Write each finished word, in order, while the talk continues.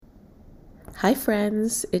Hi,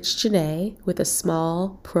 friends. It's Janae with a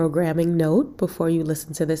small programming note before you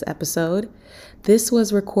listen to this episode. This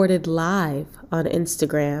was recorded live on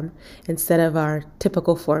Instagram instead of our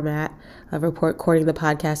typical format of recording the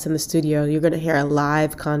podcast in the studio. You're going to hear a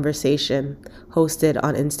live conversation hosted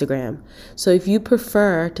on Instagram. So if you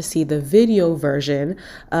prefer to see the video version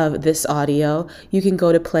of this audio, you can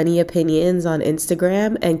go to Plenty Opinions on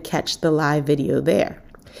Instagram and catch the live video there.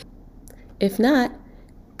 If not,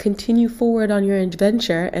 continue forward on your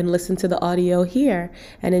adventure and listen to the audio here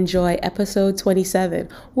and enjoy episode 27.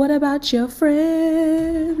 What about your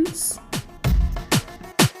friends?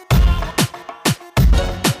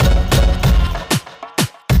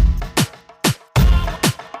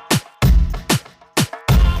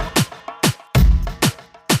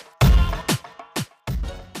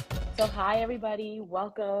 So hi everybody,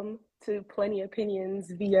 welcome to Plenty Opinions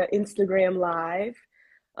via Instagram Live.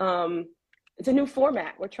 It's a new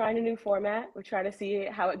format. We're trying a new format. We're trying to see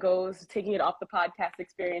how it goes, taking it off the podcast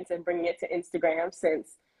experience and bringing it to Instagram,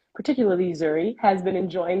 since particularly Zuri has been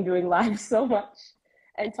enjoying doing live so much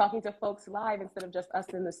and talking to folks live instead of just us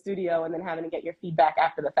in the studio and then having to get your feedback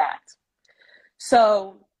after the fact.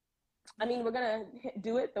 So, we're going to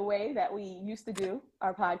do it the way that we used to do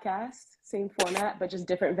our podcast, same format, but just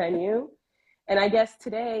different venue. And I guess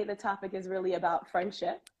today the topic is really about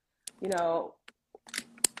friendship.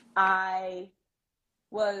 I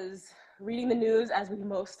was reading the news, as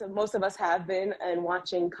most of us have been, and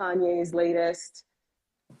watching Kanye's latest,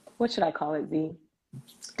 what should I call it, Z?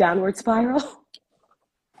 Downward spiral?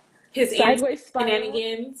 His sideways spiral?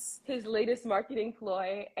 Shenanigans. His latest marketing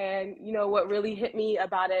ploy. And, what really hit me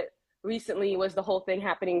about it recently was the whole thing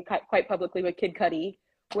happening quite publicly with Kid Cudi,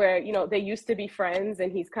 where, they used to be friends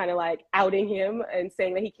and he's kind of like outing him and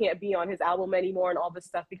saying that he can't be on his album anymore and all this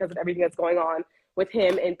stuff because of everything that's going on with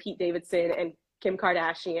him and Pete Davidson and Kim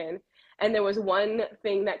Kardashian. And there was one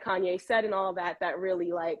thing that Kanye said and all that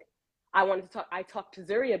really, I talked to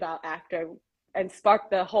Zuri about after and sparked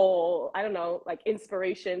the whole,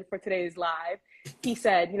 inspiration for today's live. He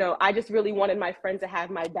said, I just really wanted my friend to have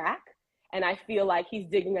my back. And I feel like he's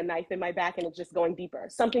digging a knife in my back and it's just going deeper.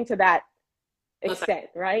 Something to that extent,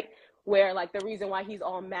 right? Where the reason why he's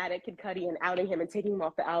all mad at Kid Cudi and outing him and taking him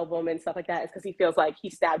off the album and stuff like that is because he feels like he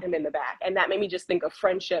stabbed him in the back. And that made me just think of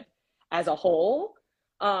friendship as a whole.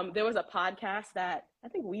 There was a podcast that I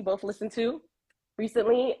think we both listened to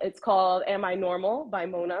recently. It's called Am I Normal by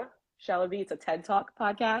Mona Shalaby. It's a TED Talk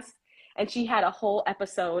podcast. And she had a whole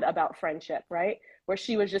episode about friendship, right? Where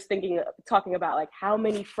she was just talking about how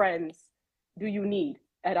many friends do you need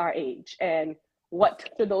at our age? And what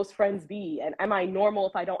should those friends be? And am I normal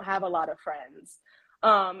if I don't have a lot of friends?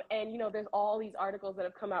 There's all these articles that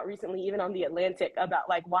have come out recently, even on The Atlantic, about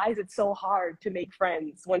why is it so hard to make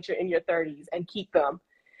friends once you're in your 30s and keep them?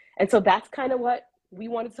 And so that's kind of what we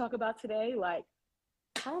want to talk about today.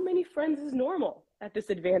 How many friends is normal at this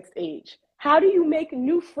advanced age? How do you make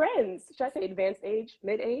new friends? Should I say advanced age,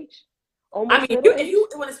 mid-age, almost middle age? If you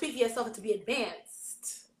want to speak to yourself to be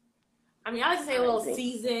advanced, I like to say a little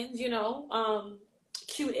seasoned,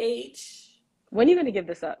 cute age. When are you going to give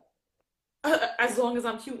this up? As long as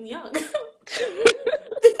I'm cute and young.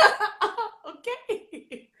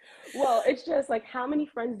 Okay. Well, it's just how many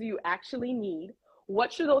friends do you actually need?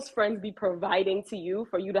 What should those friends be providing to you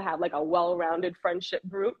for you to have a well-rounded friendship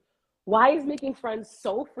group? Why is making friends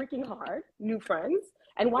so freaking hard, new friends?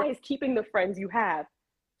 And why is keeping the friends you have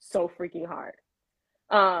so freaking hard?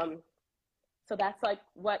 So that's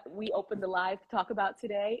what we opened the live to talk about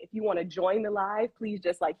today. If you want to join the live, please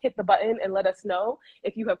just hit the button and let us know.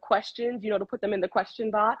 If you have questions, to put them in the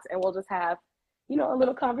question box and we'll just have, a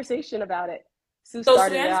little conversation about it. Sue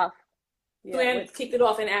started it off. Suann kicked it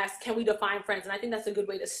off and asked, can we define friends? And I think that's a good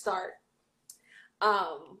way to start.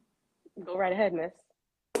 Go right ahead, miss.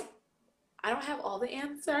 I don't have all the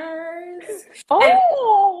answers. I'm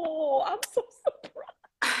so surprised.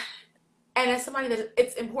 And as somebody that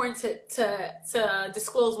it's important to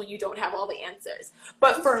disclose when you don't have all the answers.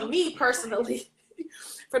 But for me personally,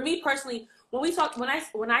 when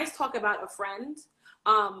I talk about a friend,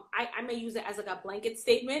 I may use it as a blanket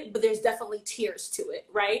statement, but there's definitely tiers to it,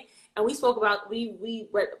 right? And we spoke about when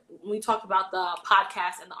we talked about the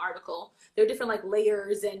podcast and the article, there are different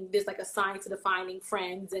layers, and there's a science to defining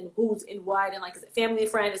friends and who's in what, and is it family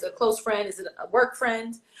friend, is it a close friend, is it a work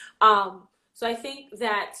friend? So I think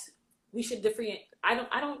that we should differentiate. I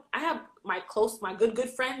have my good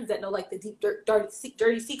friends that know the deep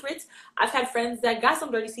dirty secrets. I've had friends that got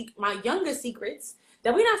some my youngest secrets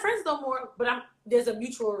that we're not friends no more, but there's a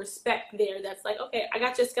mutual respect there that's okay, I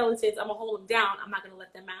got your skeletons, I'm gonna hold them down, I'm not gonna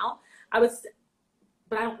let them out.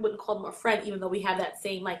 but I wouldn't call them a friend, even though we have that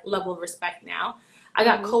same like level of respect now. I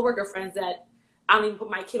got coworker friends that I don't even put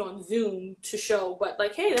my kid on Zoom to show, but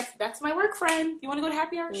like, hey, that's my work friend. You want to go to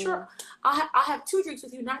happy hour? Sure. I'll have 2 drinks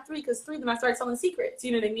with you, not 3, because 3 then I start telling secrets.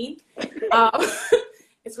 You know what I mean?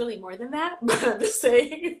 It's really more than that, but I'm just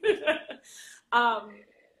saying.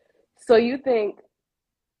 So you think,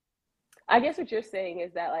 I guess what you're saying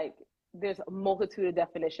is that like there's a multitude of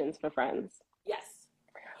definitions for friends. Yes.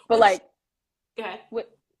 But like, go ahead.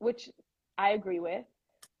 Which I agree with,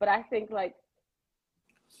 but I think like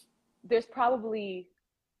there's probably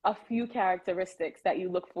a few characteristics that you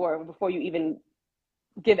look for before you even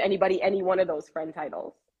give anybody any one of those friend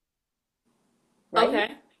titles. Right?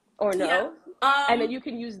 Okay. Or no? Yeah. And then you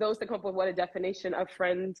can use those to come up with what a definition of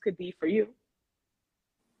friends could be for you.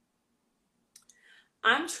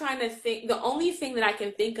 I'm trying to think. The only thing that I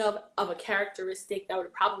can think of a characteristic that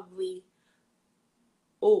would probably,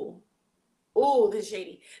 this is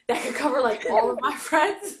shady, that could cover like all of my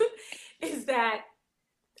friends is that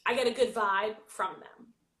I get a good vibe from them.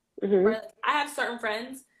 Mm-hmm. Right? I have certain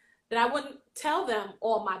friends that I wouldn't tell them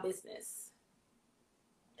all my business.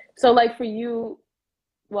 So like for you,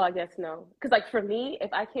 well, I guess no. Because like for me,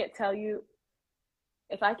 if I can't tell you,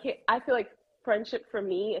 I feel like friendship for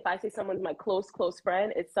me, if I say someone's my close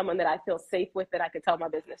friend, it's someone that I feel safe with that I could tell my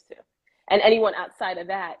business to. And anyone outside of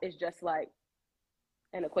that is just like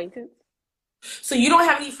an acquaintance. So you don't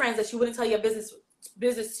have any friends that you wouldn't tell your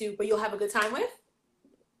business to, but you'll have a good time with?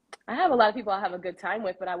 I have a lot of people I have a good time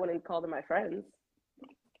with, but I wouldn't call them my friends.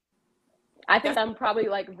 I think I'm probably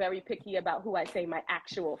like very picky about who I say my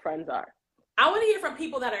actual friends are. I want to hear from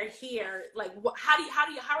people that are here. Like, how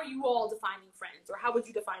are you all defining friends, or how would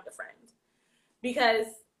you define a friend? Because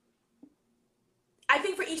I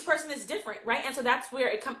think for each person it's different, right? And so that's where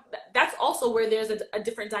it comes. That's also where there's a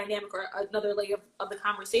different dynamic or another layer of the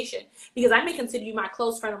conversation. Because I may consider you my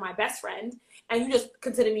close friend or my best friend, and you just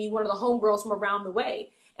consider me one of the homegirls from around the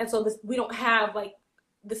way. And so we don't have like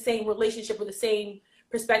the same relationship or the same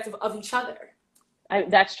perspective of each other.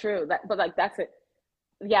 That's true. But like that's it.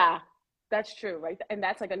 Yeah, that's true, right? And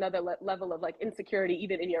that's like another level of like insecurity,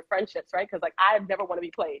 even in your friendships, right? Because like I never want to be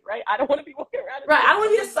played, right? I don't want to be walking around. Right. I don't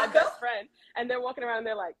want to be a sucker. My best friend, and they're walking around and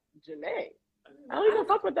they're like, Janae, I don't even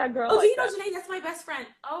fuck with that girl. Oh, like do you know Janae? That's my best friend.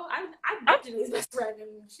 Oh, I've met Janae's best friend,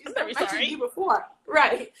 and she's never mentioned you before.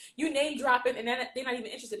 Right. You name dropping, and then they're not even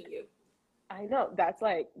interested in you. I know. That's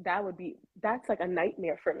like a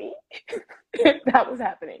nightmare for me if that was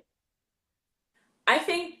happening. I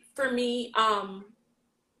think for me,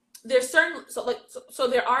 there's certain so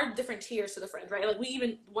there are different tiers to the friends, right? Like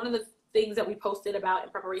one of the things that we posted about in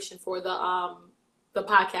preparation for the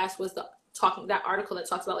podcast was that article that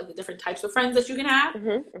talks about like the different types of friends that you can have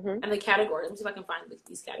and the categories. Let me see if I can find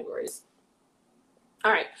these categories.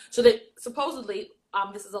 All right, so that supposedly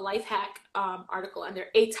this is a life hack article, and there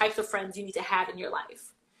are 8 types of friends you need to have in your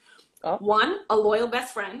life. 1, a loyal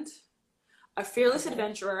best friend, a fearless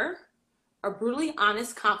adventurer, a brutally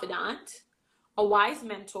honest confidant, a wise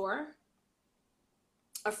mentor,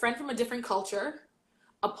 a friend from a different culture,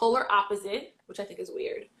 a polar opposite, which I think is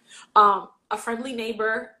weird, a friendly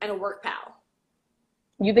neighbor, and a work pal.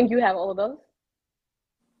 You think you have all of those?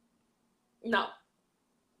 No,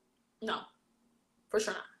 for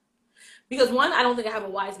sure not. Because 1, I don't think I have a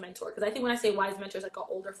wise mentor. Because I think when I say wise mentor, it's like an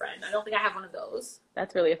older friend. I don't think I have one of those.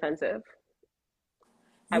 That's really offensive.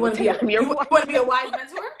 You want to be a wise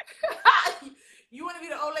mentor? You want to be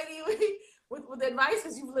the old lady with advice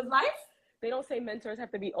because you've lived life? They don't say mentors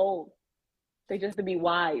have to be old. They just have to be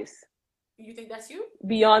wise. You think that's you?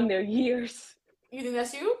 Beyond their years. You think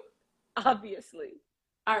that's you? Obviously.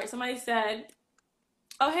 All right. Somebody said,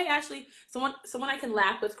 "Oh, hey, Ashley, someone I can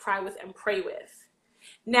laugh with, cry with, and pray with."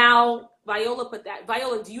 Now, Viola put that.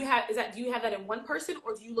 Viola, do you have that in one person,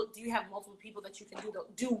 or do you have multiple people that you can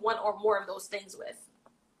do one or more of those things with?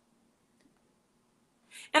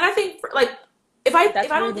 And I think if I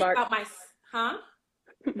don't think about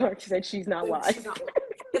Mark said she's not wise.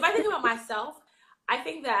 If I think about myself, I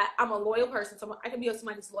think that I'm a loyal person. I can be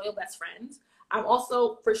somebody's loyal best friend. I'm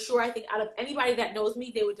also, for sure, I think out of anybody that knows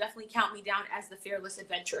me, they would definitely count me down as the fearless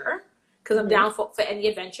adventurer because I'm down for any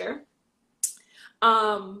adventure.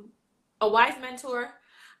 A wise mentor.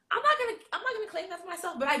 I'm not gonna claim that for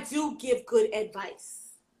myself, but I do give good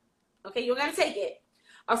advice. Okay, you don't gotta take it.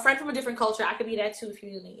 A friend from a different culture, I could be that too if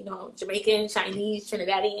you Jamaican, Chinese,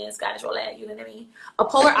 Trinidadian, Scottish, all that, you know what I mean? A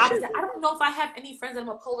polar opposite. I don't know if I have any friends that I'm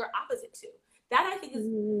a polar opposite to. That I think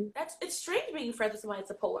it's strange being friends with somebody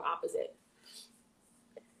that's a polar opposite.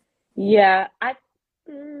 Yeah, I've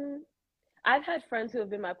had friends who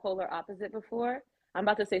have been my polar opposite before, I'm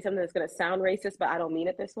about to say something that's going to sound racist, but I don't mean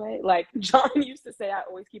it this way. Like John used to say, I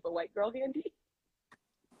always keep a white girl handy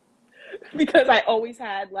because I always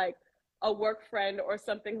had like a work friend or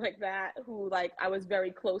something like that who like I was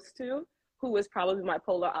very close to, who was probably my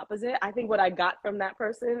polar opposite. I think what I got from that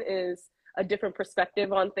person is a different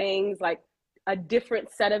perspective on things, like a different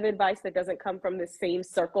set of advice that doesn't come from the same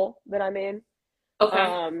circle that I'm in.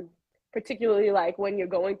 Okay. Particularly like when you're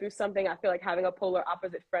going through something, I feel like having a polar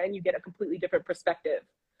opposite friend, you get a completely different perspective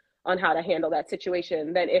on how to handle that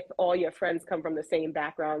situation than if all your friends come from the same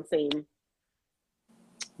background, same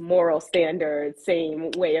moral standards,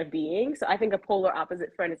 same way of being. So I think a polar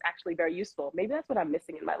opposite friend is actually very useful. Maybe that's what I'm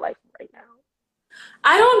missing in my life right now.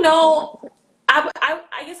 I don't know.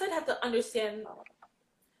 I guess I'd have to understand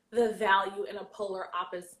the value in a polar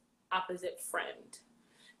opposite friend.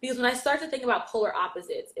 Because when I start to think about polar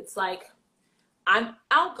opposites, it's like I'm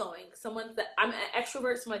outgoing, someone that I'm an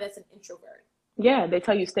extrovert, someone that's an introvert. Yeah, they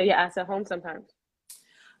tell you stay your ass at home sometimes.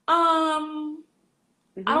 I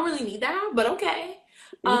don't really need that, but okay.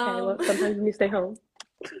 Okay, well, sometimes you stay home.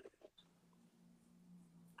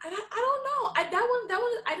 I don't know. I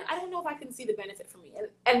don't know if I can see the benefit for me.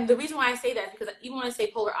 And the reason why I say that is because even when I say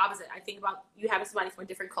polar opposite, I think about you having somebody from a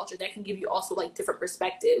different culture that can give you also like different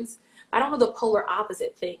perspectives. I don't know the polar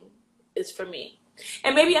opposite thing is for me.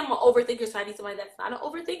 And maybe I'm an overthinker, so I need somebody that's not an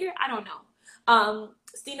overthinker. I don't know.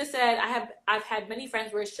 Stina said, I've had many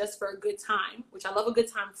friends where it's just for a good time, which I love a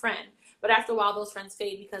good time friend. But after a while, those friends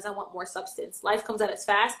fade because I want more substance. Life comes at us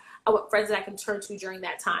fast. I want friends that I can turn to during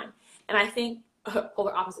that time. And I think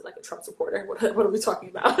polar opposite, like a Trump supporter. What are we talking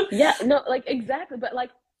about? Yeah, no, like exactly. But like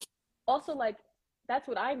also like that's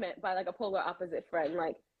what I meant by like a polar opposite friend.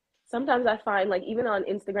 Like sometimes I find like even on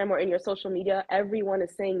Instagram or in your social media, everyone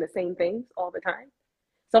is saying the same things all the time.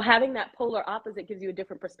 So having that polar opposite gives you a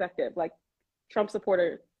different perspective. Like Trump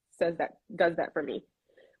supporter says that does that for me,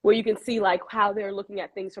 where you can see like how they're looking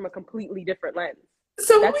at things from a completely different lens.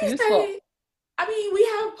 So when That's we useful. say, I mean, we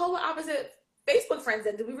have polar opposite Facebook friends,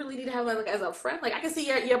 and do we really need to have like as a friend? Like I can see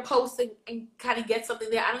your posts and kind of get something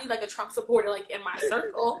there. I don't need like a Trump supporter like in my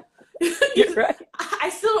circle. You're right.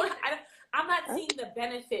 I'm not seeing the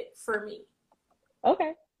benefit for me.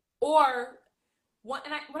 Okay. Or when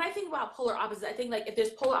I think about polar opposites, I think like if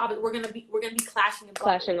there's polar opposite, we're gonna be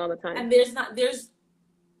clashing all the time. And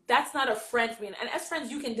that's not a friend for me. And as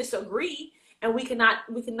friends, you can disagree, and we cannot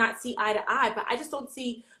see eye to eye. But I just don't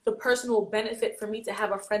see the personal benefit for me to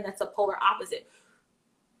have a friend that's a polar opposite.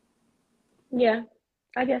 Yeah,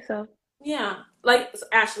 I guess so. Yeah, like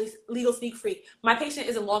Ashley, legal speak free. My patient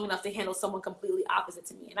isn't long enough to handle someone completely opposite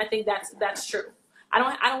to me, and I think that's true. I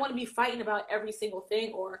don't want to be fighting about every single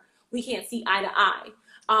thing, or we can't see eye to eye.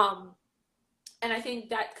 And I think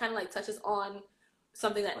that kind of like touches on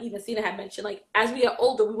something that even Sina had mentioned. Like as we get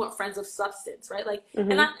older, we want friends of substance, right? Like,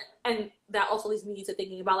 and that also leads me to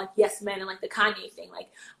thinking about like yes men and like the Kanye thing. Like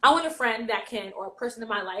I want a friend that can, or a person in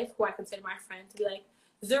my life who I consider my friend, to be like,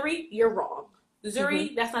 Zuri, you're wrong.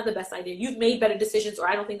 Zuri, that's not the best idea. You've made better decisions, or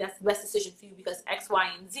I don't think that's the best decision for you because X, Y,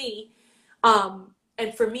 and Z.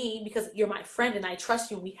 And for me, because you're my friend and I trust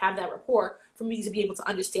you and we have that rapport, for me to be able to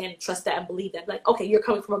understand and trust that and believe that, like, okay, you're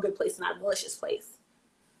coming from a good place, not a malicious place.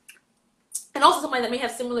 And also somebody that may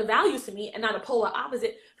have similar values to me and not a polar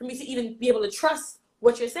opposite, for me to even be able to trust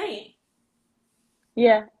what you're saying.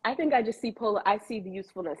 Yeah, I think I just see I see the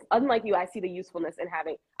usefulness. Unlike you, I see the usefulness in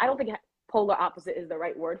having, I don't think polar opposite is the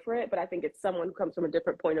right word for it, but I think it's someone who comes from a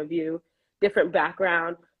different point of view, different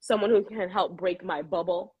background, someone who can help break my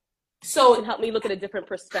bubble. So can help me look at a different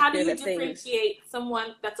perspective. How do you differentiate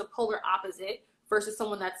someone that's a polar opposite versus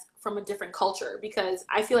someone that's from a different culture? Because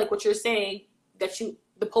I feel like what you're saying that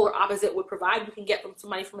the polar opposite would provide, you can get from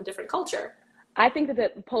somebody from a different culture. I think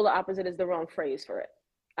that the polar opposite is the wrong phrase for it.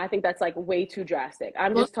 I think that's like way too drastic.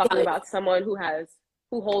 I'm just talking about someone who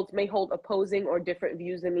may hold opposing or different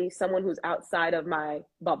views than me, someone who's outside of my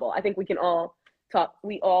bubble. I think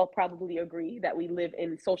we all probably agree that we live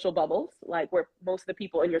in social bubbles, like where most of the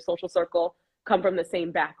people in your social circle come from the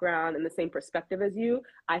same background and the same perspective as you.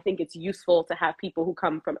 I think it's useful to have people who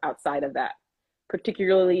come from outside of that,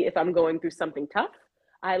 particularly if I'm going through something tough.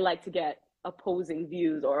 I like to get opposing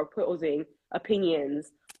views or opposing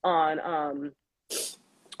opinions on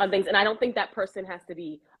things. And I don't think that person has to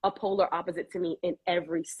be a polar opposite to me in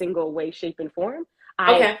every single way, shape, and form.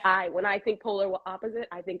 When I think polar opposite,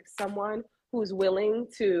 I think someone who's willing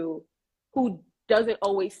to, who doesn't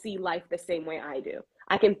always see life the same way I do.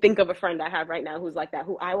 I can think of a friend I have right now who's like that,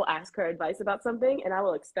 who I will ask her advice about something and I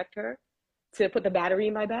will expect her to put the battery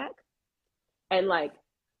in my back and like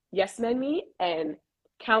yes men me. And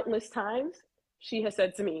countless times she has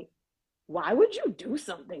said to me, why would you do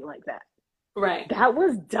something like that? Right. That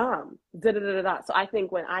was dumb. Da, da, da, da, da. So I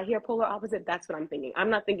think when I hear polar opposite, that's what I'm thinking. I'm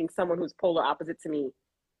not thinking someone who's polar opposite to me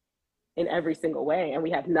in every single way and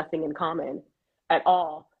we have nothing in common at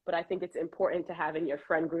all. But I think it's important to have in your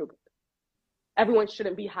friend group, everyone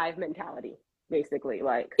shouldn't be hive mentality, basically.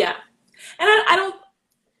 Like, Yeah. And I don't,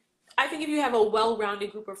 I think if you have a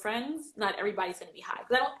well-rounded group of friends, not everybody's going to be high.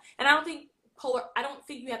 I don't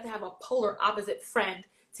think you have to have a polar opposite friend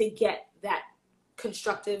to get that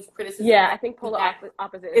constructive criticism. yeah, I think polar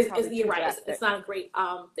opposite is probably you're right. drastic. It's not a great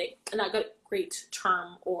thing, not a great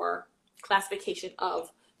term or classification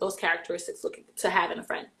of those characteristics looking to have in a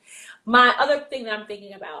friend. My other thing that I'm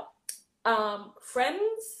thinking about,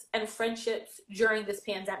 friends and friendships during this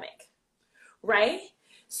pandemic, right?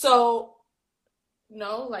 So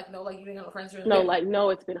no, like you didn't have friends during No, like,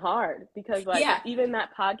 no, it's been hard because, like, yeah. even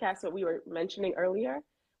that podcast that we were mentioning earlier,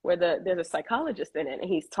 where there's a psychologist in it, and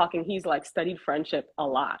he's like studied friendship a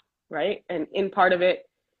lot, right? And in part of it,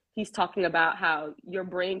 he's talking about how your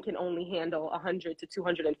brain can only handle 100 to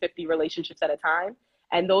 250 relationships at a time,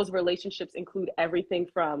 and those relationships include everything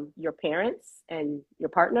from your parents and your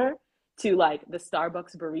partner to like the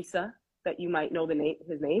Starbucks barista that you might know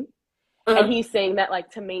his name. Uh-huh. And he's saying that, like,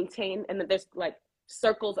 to maintain, and that there's like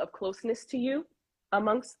circles of closeness to you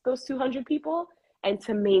amongst those 200 people, and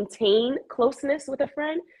to maintain closeness with a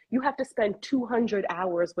friend, you have to spend 200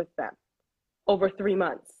 hours with them over 3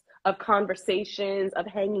 months of conversations, of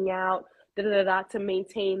hanging out, da, da, da, da, to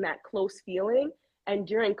maintain that close feeling. And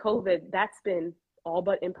during COVID, that's been all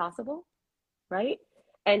but impossible, right?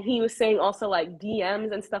 And he was saying also, like,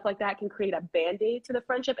 DMs and stuff like that can create a band-aid to the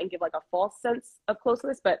friendship and give like a false sense of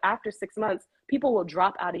closeness. But after 6 months, people will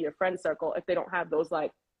drop out of your friend circle if they don't have those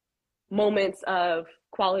like moments of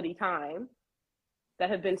quality time that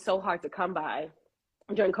have been so hard to come by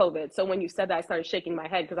during COVID. So when you said that, I started shaking my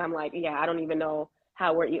head because I'm like, yeah, I don't even know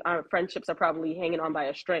how our friendships are probably hanging on by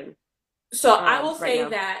a string. So I will right say now.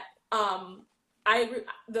 that I agree.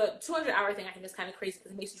 The 200-hour thing I think is kind of crazy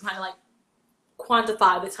because it makes you trying to like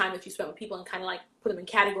quantify the time that you spend with people and kind of like put them in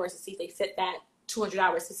categories to see if they fit that 200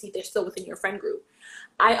 hours to see if they're still within your friend group.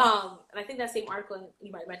 And I think that same article, and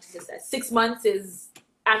you might mention this, that 6 months is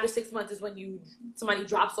after 6 months is when somebody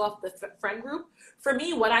drops off the friend group. For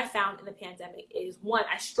me, what I found in the pandemic is, one,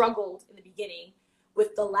 I struggled in the beginning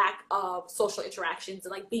with the lack of social interactions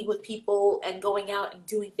and like being with people and going out and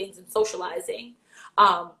doing things and socializing.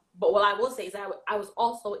 But what I will say is that I was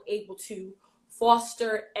also able to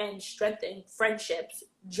foster and strengthen friendships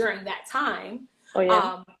during that time. Oh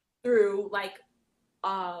yeah. Through like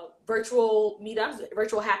virtual meetups,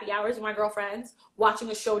 virtual happy hours with my girlfriends, watching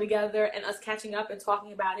a show together and us catching up and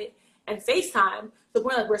talking about it, and FaceTime, to the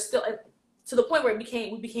point like we're still to the point where we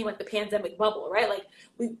became like the pandemic bubble, right? Like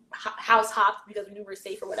we house hopped because we knew we were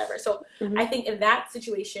safe or whatever. So I think in that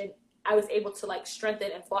situation, I was able to like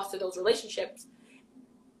strengthen and foster those relationships.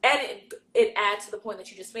 And it adds to the point that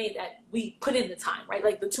you just made that we put in the time, right?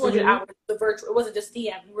 Like the 200 hours, the virtual, it wasn't just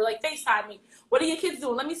DM. We were like, FaceTime me. What are your kids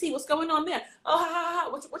doing? Let me see what's going on there. Oh, ha, ha, ha.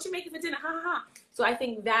 What you making for dinner? Ha, ha, ha. So I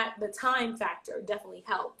think that the time factor definitely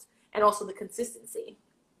helped, and also the consistency.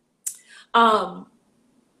 Do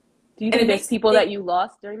you think there's people that you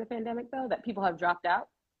lost during the pandemic, though, that people have dropped out?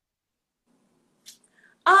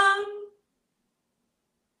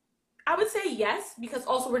 I would say yes, because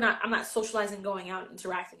also I'm not socializing, going out, and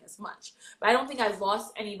interacting as much. But I don't think I've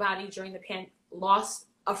lost anybody during lost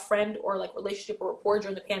a friend or like relationship or rapport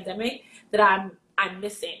during the pandemic that I'm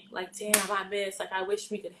missing. Like, damn, I miss. Like, I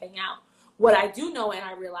wish we could hang out. What I do know and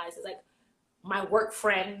I realize is like my work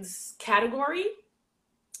friends category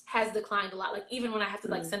has declined a lot. Like, even when I have to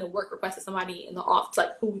like send a work request to somebody in the office,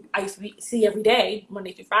 like who I used to see every day,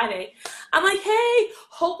 Monday through Friday, I'm like, hey,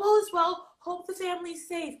 hope all is well. Hope the family's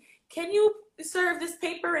safe. Can you serve this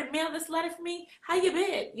paper and mail this letter for me? How you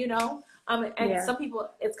been? You know? Some people,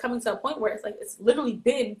 it's coming to a point where it's like, it's literally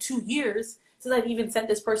been 2 years since I've even sent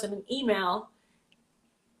this person an email,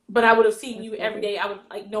 but I would have seen you every day. I would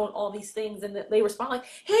like known all these things, and they respond like,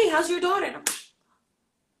 hey, how's your daughter? And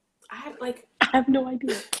I have no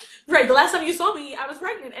idea. Right. The last time you saw me, I was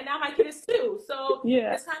pregnant, and now my kid is 2. So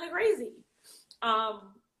yeah, it's kind of crazy.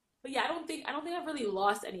 But yeah, I don't think I've really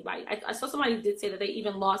lost anybody. I saw somebody did say that they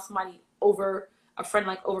even lost somebody over a friend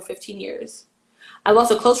like over 15 years. I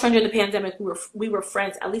lost a close friend during the pandemic. We were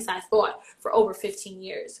friends, at least I thought, for over 15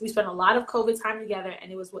 years. We spent a lot of COVID time together,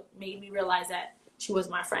 and it was what made me realize that she was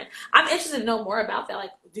my friend. I'm interested to know more about that.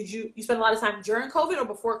 Like, did you spend a lot of time during COVID or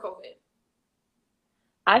before COVID?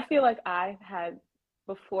 I feel like I had,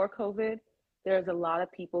 before COVID, there's a lot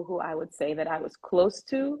of people who I would say that I was close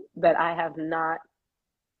to that I have not,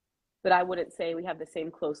 that I wouldn't say we have the same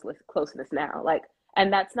closeness now. Like,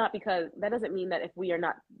 And that's not because that doesn't mean that if we are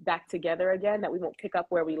not back together again, that we won't pick up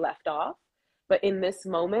where we left off. But in this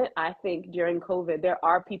moment, I think during COVID, there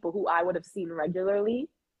are people who I would have seen regularly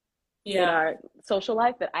in our social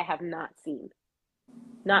life that I have not seen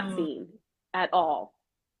at all,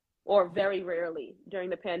 or very rarely during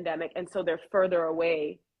the pandemic. And so they're further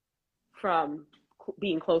away from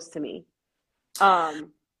being close to me than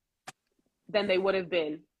they would have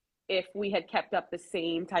been if we had kept up the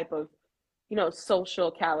same type of,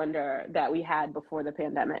 social calendar that we had before the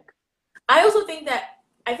pandemic. I also think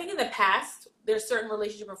I think in the past, there's certain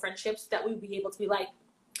relationships and friendships that we'd be able to be like,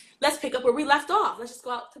 let's pick up where we left off. Let's just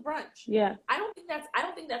go out to brunch. Yeah. I don't think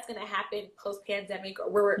that's going to happen post pandemic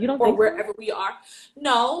or wherever we are.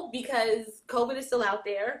 No, because COVID is still out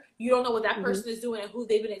there. You don't know what that person is doing and who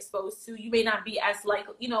they've been exposed to. You may not be as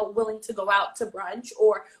willing to go out to brunch,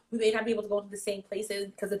 or we may not be able to go to the same places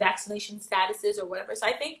because of vaccination statuses or whatever. So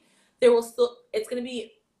I think it's going to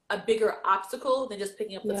be a bigger obstacle than just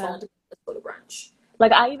picking up the phone to go to brunch.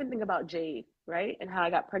 Like, I even think about Jade, right? And how I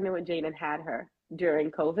got pregnant with Jade and had her during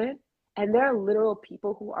COVID. And there are literal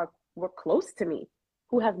people who were close to me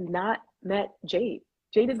who have not met Jade.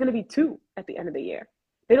 Jade is going to be 2 at the end of the year.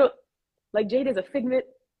 They don't, like, Jade is a figment.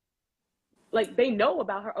 Like, they know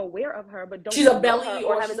about her, aware of her, but don't she's a belly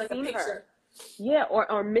or haven't she's like seen a picture. Her. Yeah,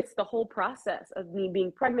 or missed the whole process of me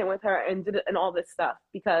being pregnant with her and all this stuff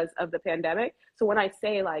because of the pandemic. So when I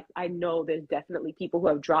say, like, I know there's definitely people who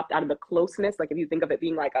have dropped out of the closeness, like if you think of it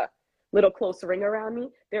being like a little close ring around me,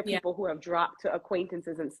 there are people who have dropped to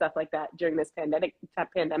acquaintances and stuff like that during this pandemic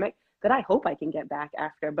that I hope I can get back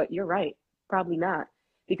after. But you're right, probably not.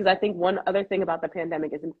 Because I think one other thing about the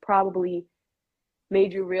pandemic is it probably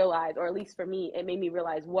made you realize, or at least for me, it made me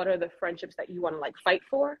realize what are the friendships that you want to like fight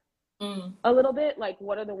for a little bit. Like,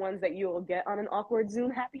 what are the ones that you will get on an awkward Zoom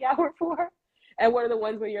happy hour for? And what are the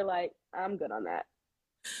ones where you're like, I'm good on that.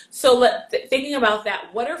 So thinking about that,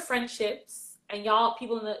 what are friendships, and y'all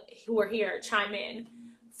people who are here chime in,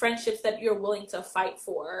 friendships that you're willing to fight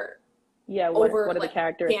for? Yeah, what are the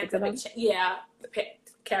characteristics of them? Yeah, the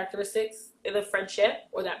characteristics of the friendship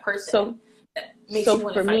or that person that makes you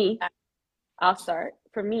want to fight. Me, I'll start.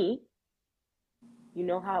 For me, you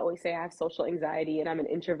know how I always say I have social anxiety and I'm an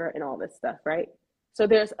introvert and all this stuff, right? So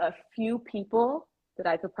there's a few people that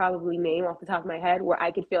I could probably name off the top of my head where I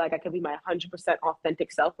could feel like I could be my 100%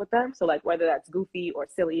 authentic self with them. So like whether that's goofy or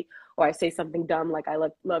silly, or I say something dumb like I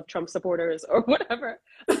love Trump supporters or whatever,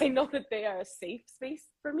 I know that they are a safe space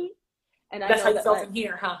for me. And that's how you felt in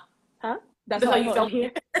here, huh? Huh? That's how you felt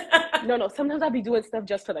here. No. Sometimes I'll be doing stuff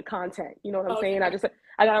just for the content. You know what I'm saying?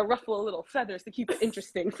 I gotta ruffle a little feathers to keep it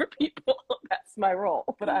interesting for people. That's my role.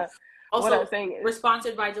 But also, what I'm saying is, we're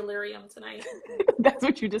sponsored by Delirium tonight. That's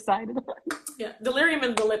what you decided on. Yeah, Delirium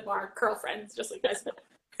and the Lip Bar, curl friends, just like this.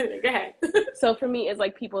 Go ahead. So for me, it's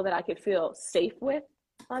like people that I could feel safe with,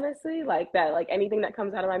 honestly, like that. Like anything that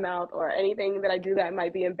comes out of my mouth or anything that I do that I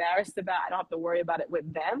might be embarrassed about, I don't have to worry about it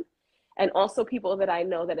with them. And also people that I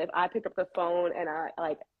know that if I pick up the phone and I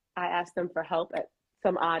ask them for help at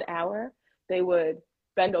some odd hour, they would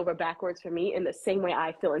bend over backwards for me in the same way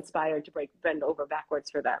I feel inspired to bend over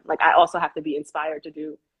backwards for them. Like I also have to be inspired to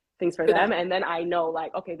do things for them. And then I know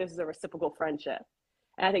like, okay, this is a reciprocal friendship.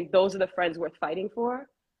 And I think those are the friends worth fighting for.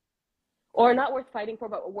 Or not worth fighting for,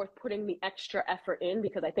 but worth putting the extra effort in,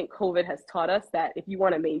 because I think COVID has taught us that if you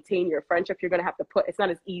want to maintain your friendship, you're going to have to it's not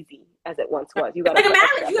as easy as it once was. You got like a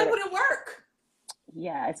marriage, you got to put in work.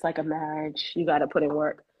 Yeah, it's like a marriage. You got to put in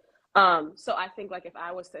work. So I think like if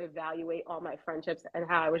I was to evaluate all my friendships and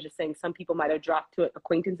how I was just saying some people might have dropped to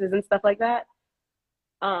acquaintances and stuff like that.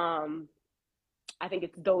 I think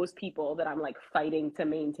it's those people that I'm like fighting to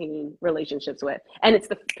maintain relationships with. And it's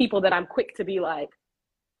the people that I'm quick to be like,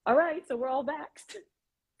 all right, so we're all vaxxed.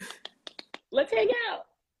 Let's hang out.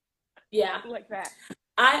 Yeah. Like that.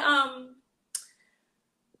 I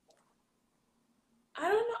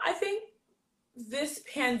don't know. I think this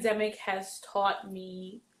pandemic has taught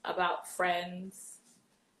me about friends.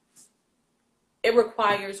 It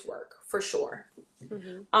requires work for sure.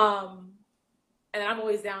 Mm-hmm. And I'm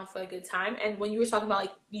always down for a good time. And when you were talking about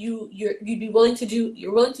like you'd be willing to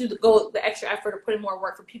go the extra effort or put in more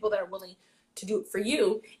work for people that are willing to do it for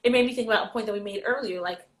you, it made me think about a point that we made earlier.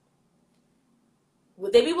 Like,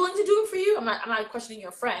 would they be willing to do it for you? I'm not questioning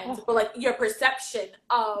your friends, but like your perception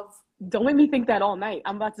of. Don't make me think that all night.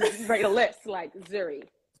 I'm about to write a list like Zuri.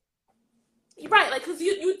 Right, like because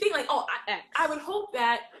you think like, oh, I would hope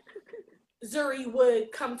that Zuri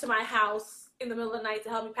would come to my house in the middle of the night to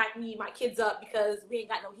help me pack me and my kids up because we ain't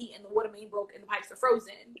got no heat and the water main broke and the pipes are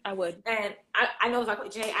frozen. I would. And I know it's like,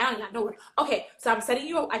 Janae, I don't got nowhere. Okay, so I'm setting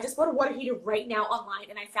you up. I just bought a water heater right now online,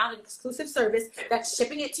 and I found an exclusive service that's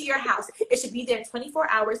shipping it to your house. It should be there in 24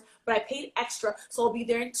 hours, but I paid extra, so I'll be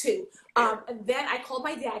there in 2. And then I called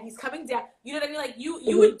my dad. He's coming down. You know what I mean? Like,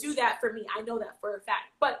 you would do that for me. I know that for a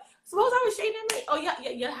fact. But suppose I was shading him, like, oh,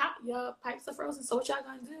 yeah, your pipes are frozen, so what y'all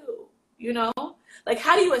gonna do? You know? Like,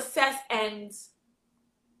 how do you assess and...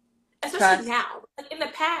 Especially now, like in the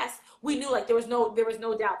past, we knew like there was no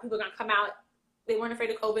doubt people were gonna come out. They weren't afraid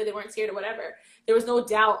of COVID. They weren't scared or whatever. There was no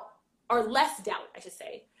doubt, or less doubt, I should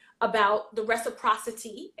say, about the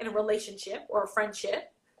reciprocity in a relationship or a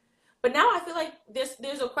friendship. But now I feel like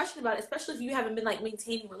there's a question about it, especially if you haven't been like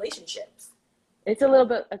maintaining relationships. It's a little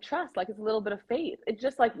bit of trust, like it's a little bit of faith. It's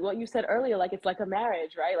just like what you said earlier, like it's like a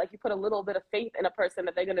marriage, right? Like you put a little bit of faith in a person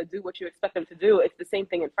that they're gonna do what you expect them to do. It's the same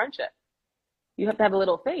thing in friendship. You have to have a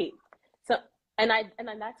little faith. So, and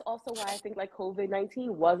that's also why I think like COVID-19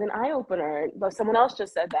 was an eye opener. But someone else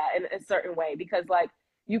just said that in a certain way, because like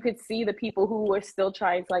you could see the people who were still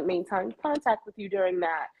trying to like maintain contact with you during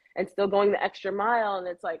that and still going the extra mile. And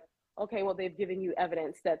it's like, okay, well, they've given you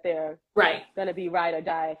evidence that they're going to be ride or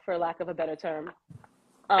die, for lack of a better term.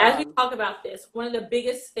 As we talk about this, one of the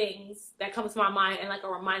biggest things that comes to my mind, and like a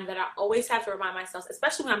reminder that I always have to remind myself,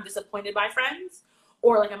 especially when I'm disappointed by friends,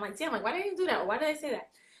 or like I'm like, damn, like why did I do that? Or why did I say that?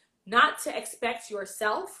 Not to expect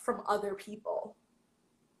yourself from other people,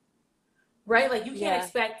 right? Like you can't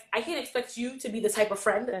I can't expect you to be the type of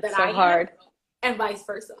friend that I am, and vice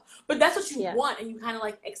versa. But that's what you want, and you kind of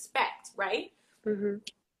like expect, right? Mm-hmm.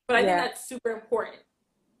 But I think that's super important.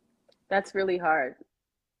 That's really hard,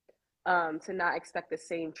 to not expect the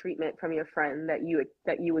same treatment from your friend that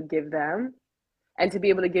you would give them, and to be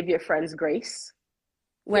able to give your friends grace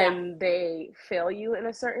when they fail you in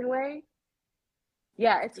a certain way.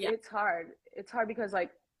 It's hard. It's hard because like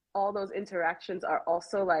all those interactions are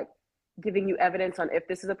also like giving you evidence on if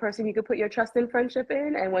this is a person you could put your trust and friendship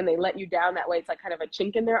in, and when they let you down that way, it's like kind of a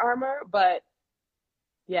chink in their armor. But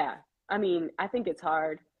yeah, I mean, I think it's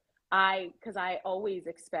hard. Because I always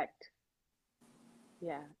expect,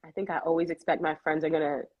 I think I always expect my friends are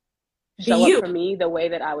gonna show up for me the way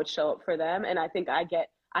that I would show up for them, and I think I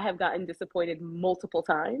have gotten disappointed multiple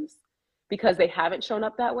times because they haven't shown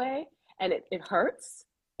up that way. And it hurts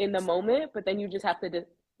in the moment, but then you just have to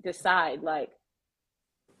decide, like,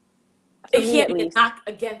 it can't be a knock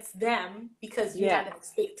against them because you had an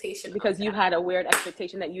expectation. Because you had a weird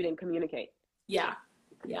expectation that you didn't communicate. Yeah,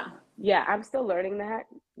 I'm still learning that,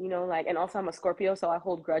 you know, like, and also I'm a Scorpio, so I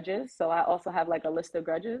hold grudges. So I also have like a list of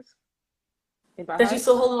grudges. Does you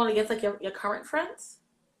still hold on against like your current friends?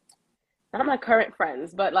 Not my current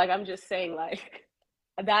friends, but like I'm just saying, like,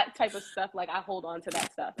 that type of stuff, like I hold on to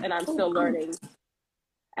that stuff, and I'm still learning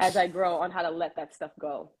as I grow on how to let that stuff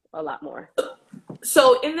go a lot more.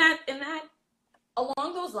 So in that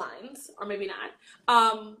along those lines, or maybe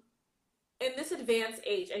not, in this advanced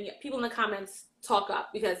age, and yet people in the comments talk up,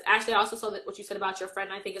 because Ashley, I also saw that what you said about your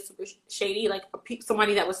friend, I think it's super shady, like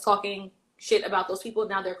somebody that was talking shit about those people,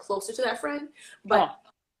 now they're closer to that friend. But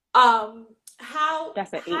how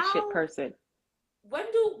that's an ain't shit person. When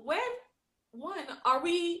are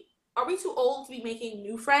we too old to be making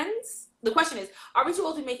new friends? The question is, are we too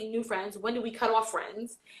old to be making new friends? When do we cut off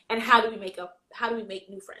friends? And how do we make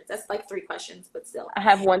new friends? That's like 3 questions, but still. I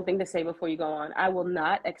have one thing to say before you go on. I will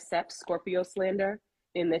not accept Scorpio slander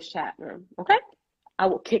in this chat room. Okay? I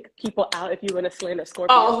will kick people out if you're going to slander Scorpios.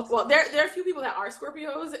 Oh, well, there are a few people that are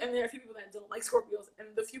Scorpios, and there are a few people that don't like Scorpios. And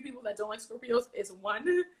the few people that don't like Scorpios is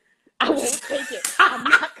one. I won't take it. I'm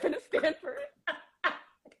not going to stand for it.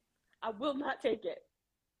 I will not take it.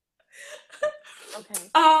 Okay.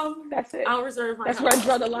 That's it. I'll reserve my. That's where I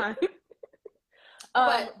draw the line.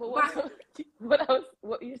 But what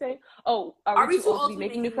were you saying? Oh, are we too old to be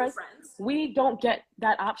making new friends? We don't get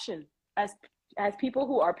that option as people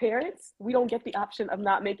who are parents. We don't get the option of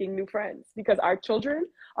not making new friends, because our children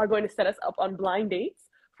are going to set us up on blind dates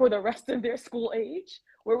for the rest of their school age,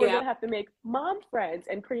 where we're going to have to make mom friends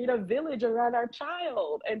and create a village around our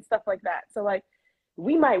child and stuff like that. So like,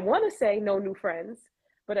 we might want to say no new friends,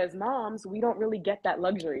 but as moms, we don't really get that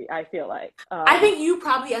luxury, I feel like. I think you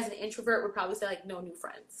probably, as an introvert, would probably say like no new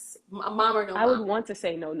friends. Mom or no mom. I would want to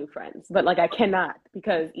say no new friends, but like I cannot,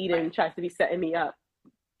 because Eden tries to be setting me up.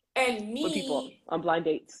 And me, with people on blind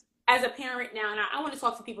dates. As a parent now, and I want to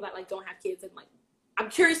talk to people that like don't have kids, and like I'm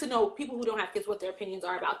curious to know people who don't have kids what their opinions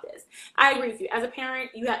are about this. I agree with you. As a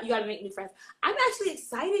parent, you got to make new friends. I'm actually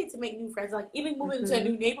excited to make new friends. Like even moving to a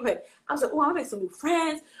new neighborhood, I was like, oh, I'll make some new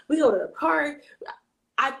friends. We go to the park.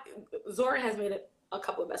 Zora has made a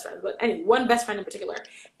couple of best friends, but anyway, one best friend in particular.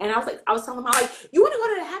 And I was telling them, I'm like, you want to go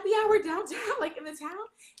to the happy hour downtown, like in the town?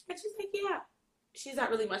 And she's like, yeah. She's not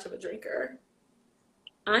really much of a drinker.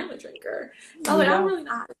 I'm a drinker. So I was like, I'm really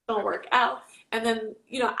not. It's gonna work out. And then,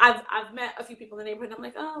 you know, I've met a few people in the neighborhood and I'm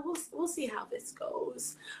like, oh, we'll see how this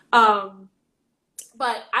goes.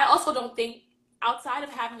 But I also don't think, outside of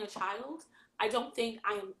having a child, I don't think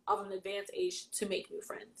I am of an advanced age to make new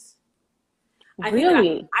friends.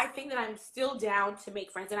 Really? I think that I'm still down to make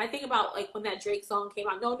friends. And I think about like when that Drake song came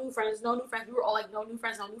out, no new friends, no new friends. We were all like, no new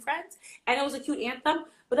friends, no new friends. And it was a cute anthem,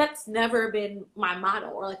 but that's never been my motto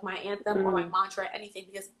or like my anthem or my mantra or anything,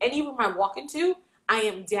 because any room I walk into, I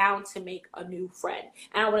am down to make a new friend.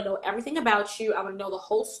 And I want to know everything about you. I want to know the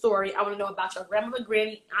whole story. I want to know about your grandmother,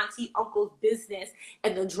 granny, auntie, uncle's business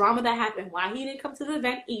and the drama that happened, why he didn't come to the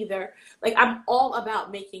event either. Like, I'm all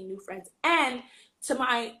about making new friends. And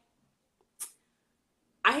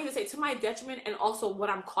I hate to say, to my detriment, and also what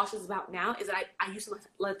I'm cautious about now is that I used to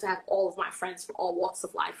like to have all of my friends from all walks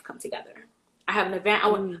of life come together. I have an event.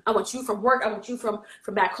 I want you from work. I want you from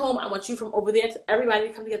back home. I want you from over there. To everybody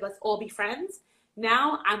to come together. Let's all be friends.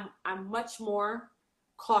 Now I'm much more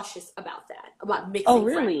cautious about that. About mixing. Oh,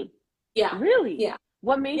 really? Friends. Yeah. Really? Yeah.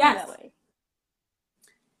 What made you that way?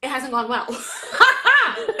 It hasn't gone well.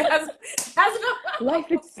 it hasn't gone well.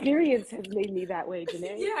 Life experience has made me that way,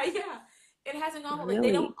 Janae. Yeah. It hasn't gone well. Really? Like,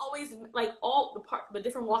 they don't always, like, all the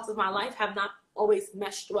different walks of my life have not always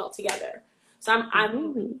meshed well together. So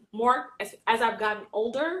I'm more, as I've gotten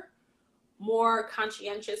older, more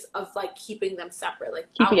conscientious of like keeping them separate, like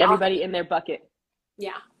keeping everybody in their bucket.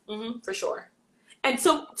 Yeah, for sure. And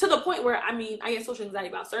so to the point where, I mean, I get social anxiety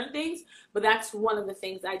about certain things, but that's one of the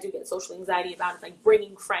things that I do get social anxiety about, is like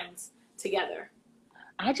bringing friends together.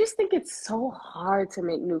 I just think it's so hard to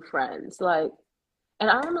make new friends. Like,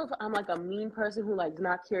 and I don't know if I'm like a mean person who like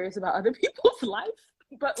not curious about other people's life,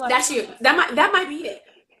 but like that's you. That might be it.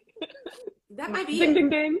 That might be ding, it. Ding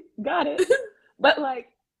ding ding. Got it. But like,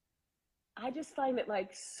 I just find it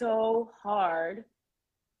like so hard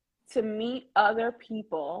to meet other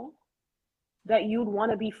people that you'd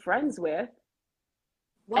want to be friends with.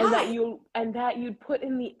 Why? And that you'd put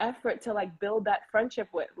in the effort to like build that friendship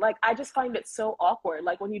with. Like, I just find it so awkward.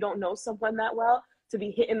 Like, when you don't know someone that well, to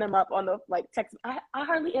be hitting them up on the like text. I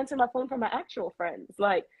hardly answer my phone from my actual friends.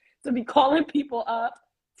 Like, to be calling people up,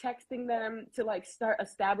 texting them to like start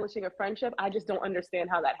establishing a friendship. I just don't understand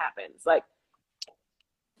how that happens. Like,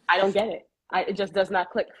 I don't get it. It just does not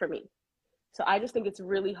click for me. So I just think it's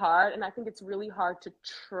really hard. And I think it's really hard to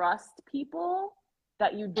trust people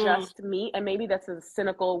that you just meet. And maybe that's a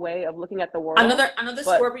cynical way of looking at the world. Another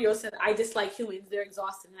Scorpio said, I dislike humans. They're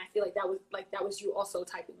exhausted. And I feel like that was you also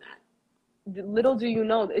typing that. Little do you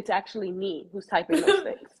know, it's actually me who's typing those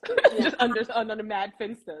things. Just under mad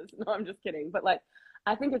finstas. No, I'm just kidding. But like,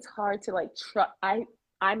 I think it's hard to like trust. I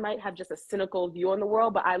might have just a cynical view on the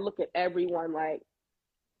world, but I look at everyone like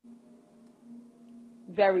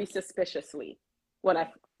very suspiciously when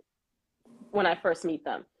I first meet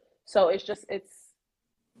them. So it's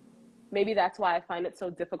maybe that's why I find it so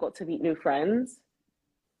difficult to meet new friends.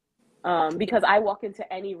 Because I walk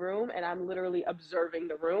into any room and I'm literally observing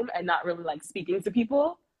the room and not really like speaking to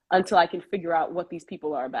people until I can figure out what these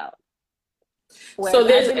people are about. Whereas so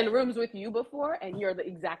I've been in rooms with you before and you're the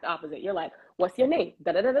exact opposite. You're like, what's your name?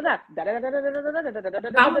 No,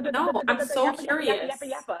 I'm so curious.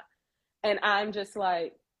 And I'm just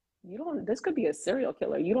like, this could be a serial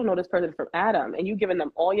killer. You don't know this person from Adam and you giving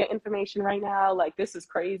them all your information right now. Like, this is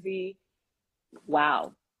crazy.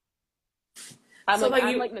 Wow. I'm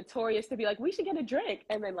like notorious to be like, we should get a drink,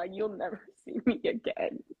 and then like you'll never see me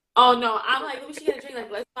again. Oh no, I'm like, we should get a drink.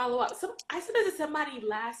 Like, let's follow up. I said that to somebody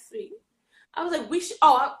last week. I was like, we should.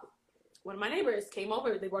 One of my neighbors came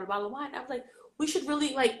over. They brought a bottle of wine. I was like, we should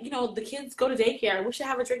really, like, you know, the kids go to daycare. We should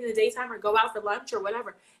have a drink in the daytime or go out for lunch or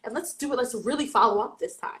whatever. And let's do it. Let's really follow up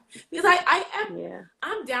this time, because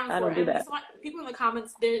I'm down for it. I don't do that. People in the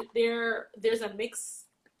comments, there's a mix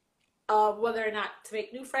of whether or not to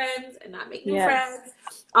make new friends and not make new friends.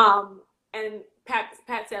 And Pat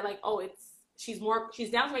said like, she's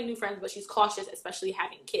down to make new friends, but she's cautious, especially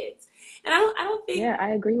having kids. And I don't think. Yeah, I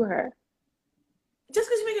agree with her. Just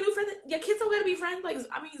because you make a new friend, your kids don't gotta be friends. Like,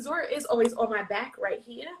 I mean, Zora is always on my back right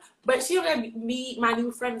here, but she don't gotta be my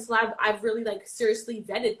new friend until I've really like seriously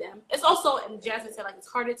vetted them. It's also, and Jasmine said, like, it's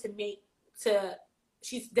harder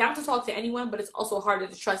she's down to talk to anyone, but it's also harder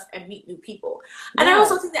to trust and meet new people. And I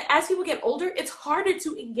also think that as people get older, it's harder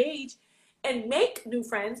to engage and make new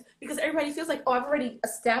friends because everybody feels like, I've already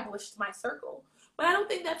established my circle. But I don't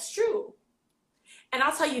think that's true. And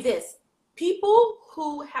I'll tell you this, people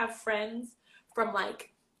who have friends from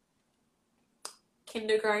like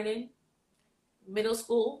kindergarten, middle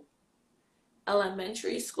school,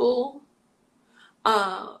 elementary school.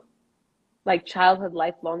 Like childhood,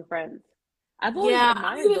 lifelong friends. I've always Yeah,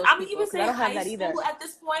 admired those I'm people even because I saying don't have high that either. school at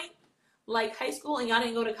this point. Like high school, and y'all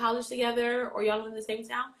didn't go to college together, or y'all live in the same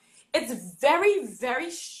town. It's very, very,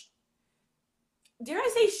 dare I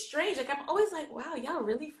say, strange. Like I'm always like, wow, y'all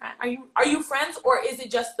really friends? Are you friends, or is it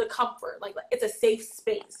just the comfort? Like it's a safe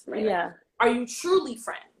space, right? Yeah. Like, are you truly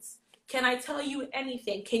friends? Can I tell you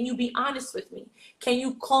anything? Can you be honest with me? Can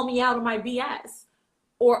you call me out on my BS?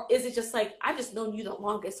 Or is it just like, I've just known you the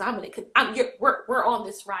longest, so we're on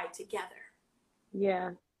this ride together.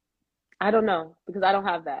 Yeah. I don't know because I don't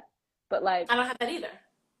have that. But like, I don't have that either.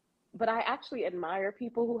 but I actually admire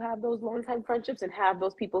people who have those long time friendships and have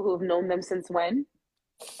those people who have known them since when,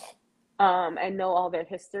 and know all their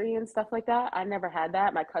history and stuff like that. I never had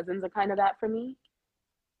that. My cousins are kind of that for me.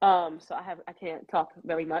 So I can't talk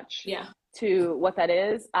very much Yeah. to what that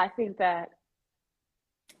is. I think that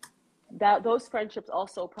those friendships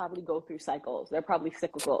also probably go through cycles. They're probably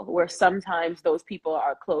cyclical, where sometimes those people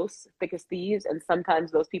are close, thick as thieves, and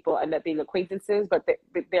sometimes those people end up being acquaintances, but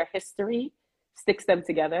their history sticks them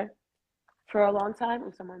together for a long time.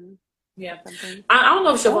 Or someone, Yeah. something. I don't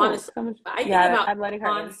know if Siobhan is. Someone, I think yeah, about I'm letting her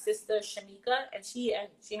in. Siobhan's sister Shamika, and she and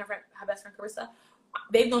her best friend Carissa.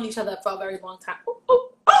 They've known each other for a very long time.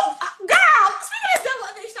 Oh, girl! Speaking of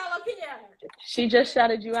stuff, they shout up here. She just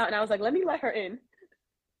shouted you out, and I was like, let me let her in.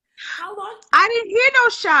 How long? I didn't hear no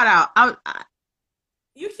shout out.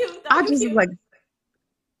 You cute. I You just cute. like,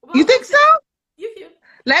 Well, you think so? You cute.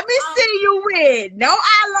 Let me see you with no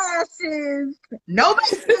eyelashes, no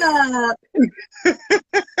makeup.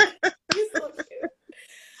 You so cute.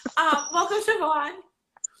 Welcome, Siobhan.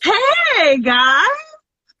 Hey, guys.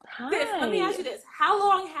 Let me ask you this. How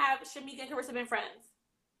long have Shamika and Carissa been friends?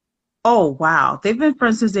 Oh, wow. They've been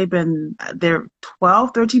friends since they're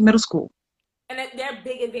 12, 13, middle school. And they're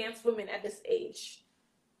big advanced women at this age.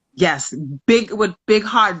 Yes, with big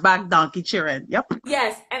hard back donkey cheering. Yep.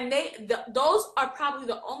 Yes, and those are probably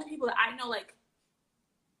the only people that I know, like,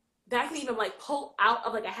 that I can even like pull out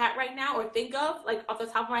of like a hat right now or think of like off the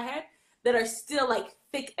top of my head that are still like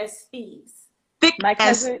thick as thieves. Thick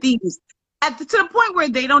as thieves. To the point where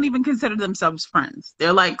they don't even consider themselves friends.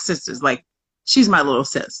 They're like sisters. Like, she's my little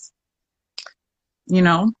sis. You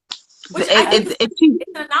know? Which I think it's an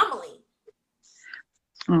anomaly.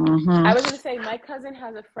 Mm-hmm. I was going to say, my cousin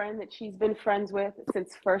has a friend that she's been friends with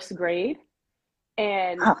since first grade.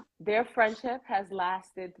 And their friendship has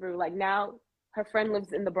lasted through, like, now her friend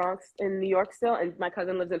lives in the Bronx in New York still, and my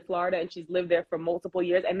cousin lives in Florida, and she's lived there for multiple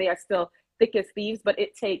years, and they are still thick as thieves, but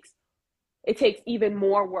it takes even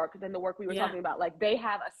more work than the work we were talking about. Like, they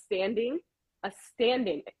have a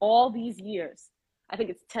standing all these years. I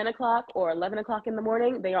think it's 10 o'clock or 11 o'clock in the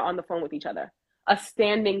morning. They are on the phone with each other. A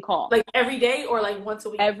standing call. Like every day or like once a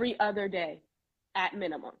week? Every other day at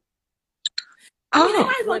minimum. I mean, they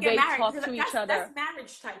might as well get married. Talk to each other. That's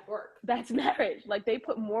marriage type work. That's marriage. Like, they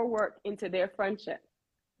put more work into their friendship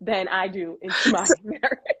than I do into my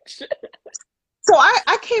marriage. So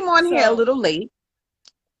I came on here a little late.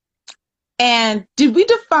 And did we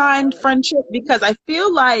define friendship? Because I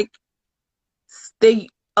feel like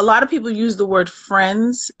a lot of people use the word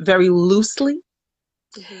friends very loosely.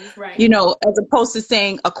 Mm-hmm. Right. You know, as opposed to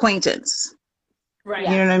saying acquaintance. Right.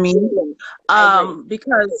 You know what I mean?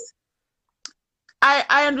 Because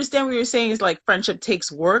I understand what you're saying is like friendship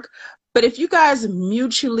takes work. But if you guys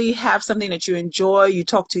mutually have something that you enjoy, you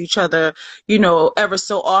talk to each other, you know, ever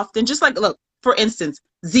so often, just like, look, for instance,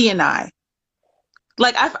 Z and I,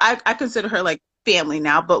 like I consider her like family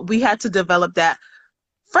now, but we had to develop that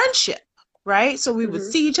friendship, right? So we would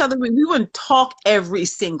see each other. We wouldn't talk every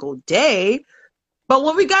single day. But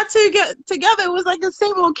when we got to get together, it was like the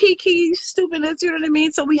same old kiki stupidness, you know what I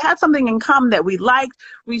mean? So we had something in common that we liked.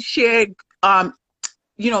 We shared,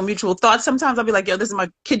 you know, mutual thoughts. Sometimes I'll be like, yo, this is my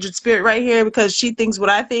kindred spirit right here because she thinks what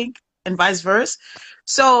I think and vice versa.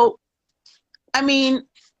 So, I mean,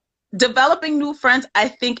 developing new friends, I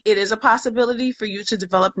think it is a possibility for you to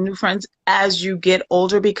develop new friends as you get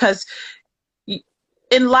older because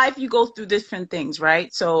in life, you go through different things,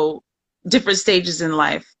 right? So different stages in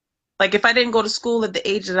life. Like if I didn't go to school at the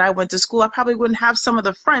age that I went to school, I probably wouldn't have some of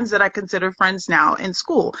the friends that I consider friends now in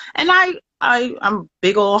school. And I'm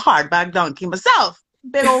big old hardback donkey myself,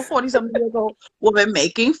 big old 40-something-year-old woman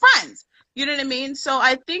making friends. You know what I mean? So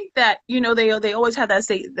I think that, you know, they always have that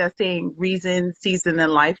saying reason, season,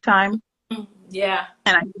 and lifetime. Yeah.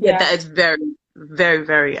 And I think that it's very, very,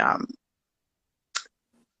 very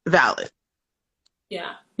valid.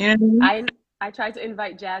 Yeah. You know what I mean? I tried to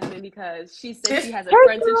invite Jasmine because she said she has a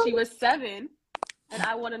friend since she was 7, and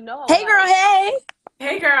I want to know. Hey, girl, hey.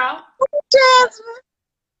 Hey, girl. Jasmine.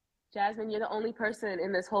 Jasmine, you're the only person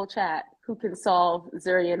in this whole chat who can solve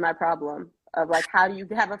Zuri and my problem of like, how do you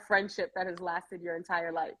have a friendship that has lasted your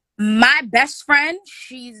entire life? My best friend,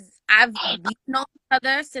 we've known each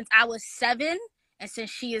other since I was 7 and since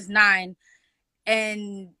she is 9.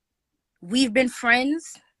 And we've been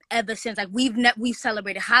friends ever since. Like we've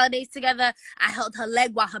celebrated holidays together. I held her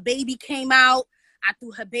leg while her baby came out. I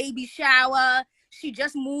threw her baby shower. She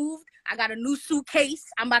just moved. I got a new suitcase.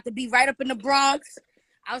 I'm about to be right up in the Bronx.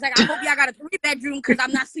 I was like, I hope y'all got a 3-bedroom because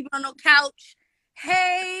I'm not sleeping on no couch.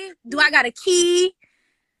 Hey, do I got a key?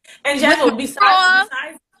 And Jasmine, besides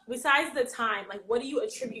the time, like, what do you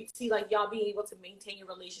attribute to like y'all being able to maintain your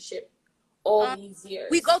relationship all these years?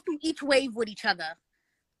 We go through each wave with each other.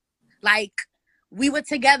 Like, we were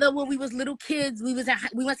together when we was little kids. We went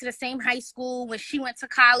to the same high school. When she went to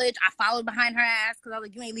college, I followed behind her ass because I was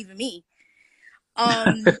like, you ain't leaving me.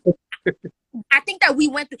 I think that we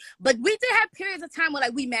went through, but we did have periods of time where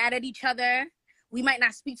like we mad at each other. We might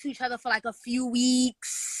not speak to each other for like a few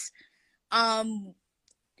weeks. I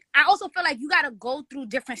also feel like you gotta go through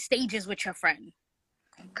different stages with your friend.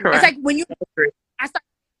 Correct. It's like when I started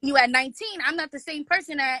you at 19, I'm not the same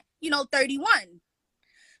person at 31.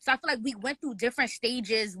 So I feel like we went through different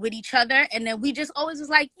stages with each other, and then we just always was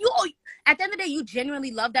like, at the end of the day, you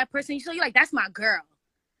genuinely love that person. So you're like, that's my girl.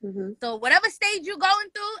 Mm-hmm. So whatever stage you're going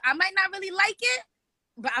through, I might not really like it,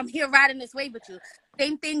 but I'm here riding this wave with you.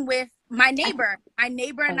 Same thing with my neighbor. My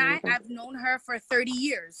neighbor and I've known her for 30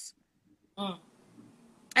 years.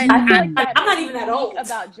 And I feel like I'm not even that old.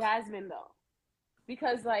 About Jasmine though,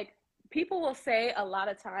 because like people will say a lot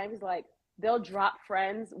of times like they'll drop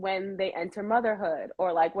friends when they enter motherhood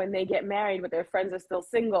or like when they get married but their friends are still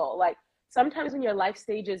single. Like sometimes when your life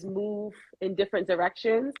stages move in different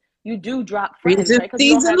directions, you do drop friends, right? Because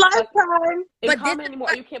you don't have lifetime in common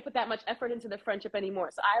anymore. You can't put that much effort into the friendship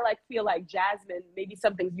anymore. So I like feel like Jasmine, maybe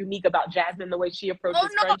something's unique about Jasmine, the way she approaches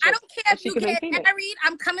friendship. Oh no, I don't care if you get married.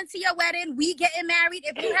 I'm coming to your wedding. We getting married.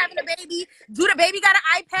 If you having a baby, do the baby got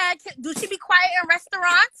an iPad? Do she be quiet in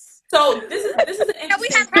restaurants? So this is an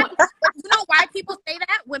interesting point. You know why people say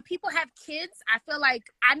that? When people have kids, I feel like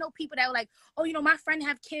I know people that are like, oh, my friend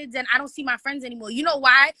have kids and I don't see my friends anymore. You know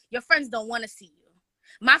why? Your friends don't want to see you.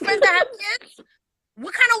 My friends that have kids,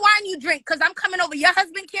 what kind of wine you drink? Because I'm coming over. Your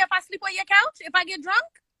husband care if I sleep on your couch? If I get drunk?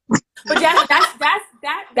 But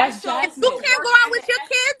that's if you can't go out with your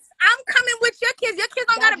kids, I'm coming with your kids. Your kids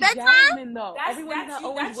don't got a bedtime? Jasmine, though. Everyone's not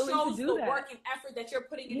always willing to do that. The work and effort that you're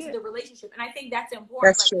putting into the relationship. And I think that's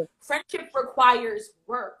important. That's true. Friendship requires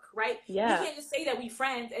work, right? Yeah. We can't just say that we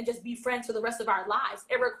friends and just be friends for the rest of our lives.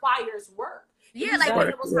 It requires work. Yeah, like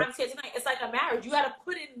times here tonight. It's like a marriage. You got to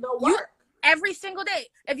put in the work. Every single day.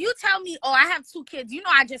 If you tell me, oh, I have 2 kids,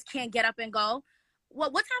 I just can't get up and go. Well,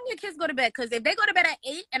 what time do your kids go to bed? Because if they go to bed at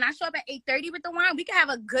 8 and I show up at 8:30 with the wine, we can have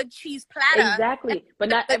a good cheese platter. Exactly. But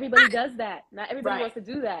not everybody does that. Not everybody wants to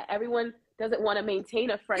do that. Everyone doesn't want to maintain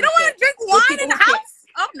a friendship. You don't want to drink wine in the house?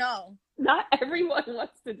 Oh, no. Not everyone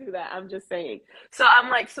wants to do that. I'm just saying. So I'm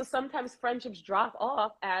like, so sometimes friendships drop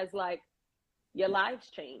off as like your lives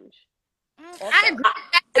change. I agree.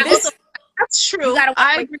 That's true.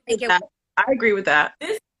 I agree with that.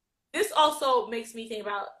 This also makes me think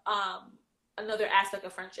about another aspect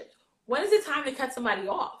of friendship. When is it time to cut somebody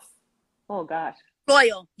off? Oh gosh.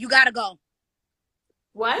 Loyal. You gotta go.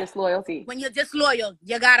 What? Disloyalty. When you're disloyal,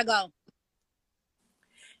 you gotta go.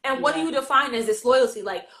 And what do you define as disloyalty?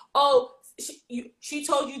 Like, oh, she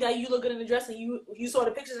told you that you look good in the dress and you saw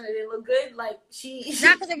the pictures and it didn't look good? Like,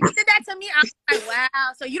 Nah, because if you did that to me, I'm like,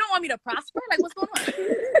 wow. So you don't want me to prosper? Like, what's going on?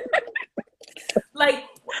 Like,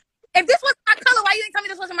 if this was my color, why you didn't tell me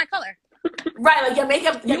this wasn't my color? Right, like your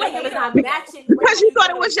makeup is not matching. Because you thought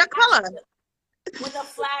it was your color. When the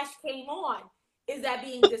flash came on, is that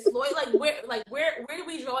being disloyal? Where do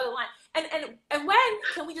we draw the line? And when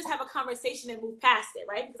can we just have a conversation and move past it,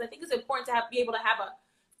 right? Because I think it's important to be able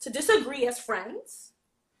to disagree as friends.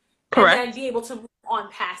 Correct. And then be able to move on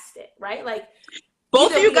past it, right? Like,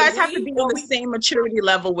 both of you guys have to be on the same maturity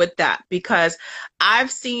level with that, because I've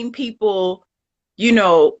seen people,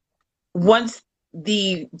 once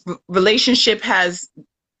the relationship has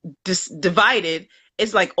divided,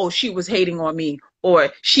 it's like, oh, she was hating on me,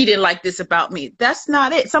 or she didn't like this about me. That's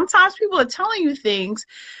not it. Sometimes people are telling you things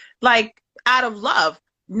like out of love,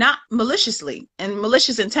 not maliciously and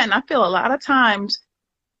malicious intent. I feel a lot of times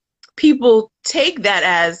people take that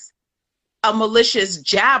as a malicious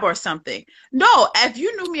jab or something. No, if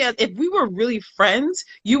you knew me, if we were really friends,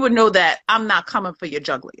 you would know that I'm not coming for your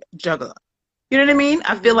juggler. You know what I mean?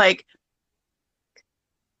 Mm-hmm. I feel like,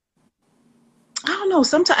 I don't know,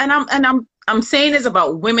 sometimes, and I'm I'm saying is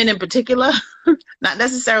about women in particular, not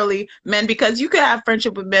necessarily men, because you could have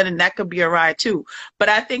friendship with men and that could be a ride too. But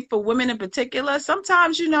I think for women in particular,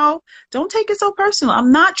 sometimes, you know, don't take it so personal.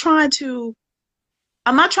 I'm not trying to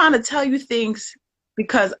tell you things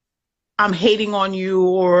because I'm hating on you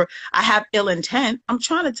or I have ill intent. I'm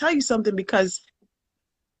trying to tell you something because,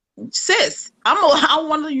 sis, I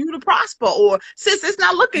want you to prosper, or sis, it's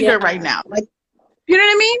not looking good right now. Like, you know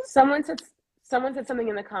what I mean? Someone said something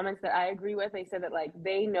in the comments that I agree with. They said that like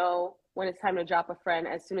they know when it's time to drop a friend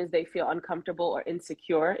as soon as they feel uncomfortable or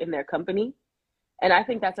insecure in their company. And I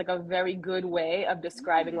think that's like a very good way of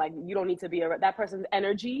describing like you don't need to be that person's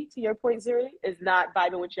energy, to your point, Zuri, is not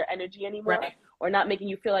vibing with your energy anymore, right, or not making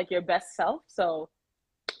you feel like your best self. So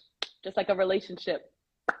just like a relationship.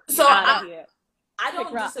 So I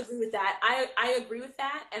don't rocks. disagree with that. I agree with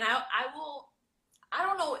that, and I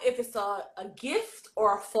don't know if it's a gift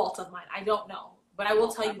or a fault of mine. I don't know. But I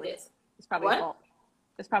will tell you this. It's probably a fault.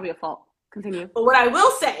 It's probably a fault. Continue. But what I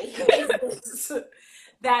will say is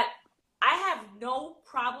that I have no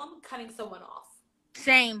problem cutting someone off.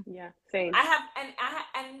 Same. Yeah, same.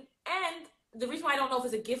 And the reason why I don't know if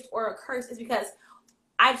it's a gift or a curse is because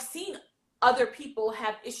I've seen other people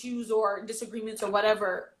have issues or disagreements or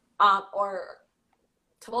whatever, or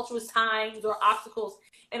tumultuous times or obstacles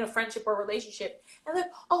in a friendship or relationship, and like,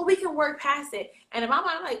 oh, we can work past it. And in my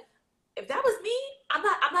mind, I'm like, if that was me, I'm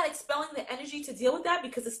not expelling the energy to deal with that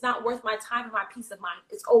because it's not worth my time and my peace of mind.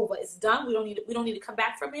 It's over. It's done. We don't need to come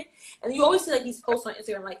back from it. And you always see like these posts on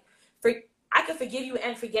Instagram like, I can forgive you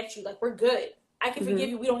and forget you. Like, we're good. I can forgive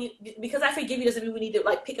you. We don't need, because I forgive you doesn't mean we need to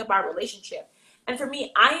like pick up our relationship. And for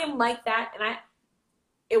me, I am like that. And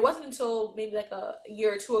it wasn't until maybe like a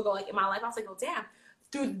year or two ago, like in my life, I was like, oh damn.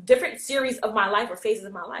 Through different series of my life or phases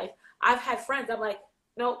of my life, I've had friends. I'm like,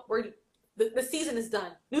 no, the season is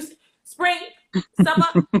done. New spring, summer,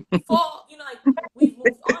 fall. You know, like we've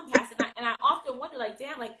moved on past it. And I often wonder, like,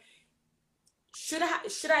 damn, like, should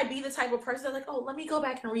I be the type of person that's like, oh, let me go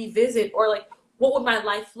back and revisit, or like, what would my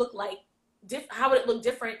life look like? How would it look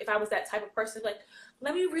different if I was that type of person? Like,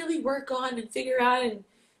 let me really work on and figure out and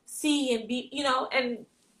see and be, you know, and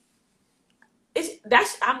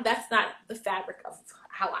that's not the fabric of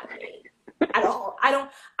how I'm made at all. I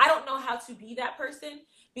don't know how to be that person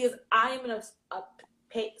because I am in a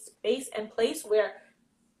space and place where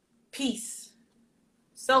peace,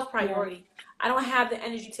 self-priority. I don't have the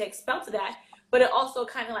energy to expel to that, but it also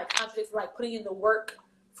kind of like contradicts like putting in the work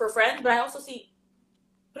for friends. But I also see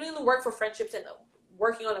putting in the work for friendships and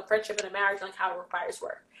working on a friendship and a marriage, like how it requires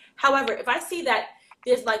work. However, if I see that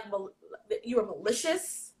there's like you are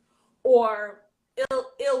malicious or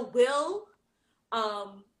ill will,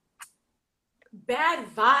 bad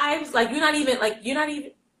vibes, like you're not even,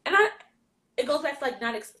 and it goes back to like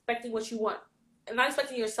not expecting what you want and not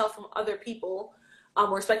expecting yourself from other people,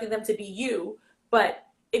 or expecting them to be you. But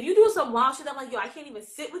if you do some wild shit, I'm like, yo, I can't even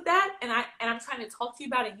sit with that, and I'm trying to talk to you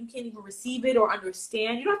about it, and you can't even receive it or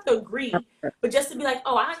understand. You don't have to agree, but just to be like,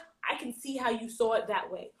 oh, I can see how you saw it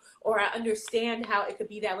that way, or I understand how it could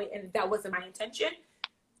be that way, and that wasn't my intention.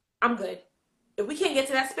 I'm good. If we can't get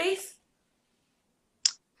to that space,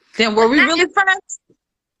 then were we really friends?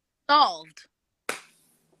 Solved.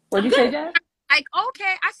 What'd you say, Jazz? Like,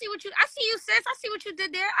 okay, I see you, sis. I see what you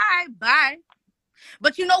did there. All right, bye.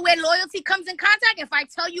 But you know where loyalty comes in contact? If I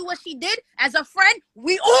tell you what she did as a friend,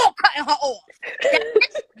 we all cutting her off. That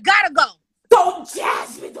bitch gotta go. Don't,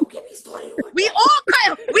 Jasmine, don't get me started. We cut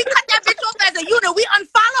that bitch off as a unit. We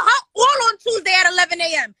unfollow her all on Tuesday at 11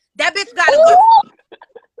 a.m. That bitch gotta go.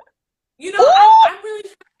 You know, I'm really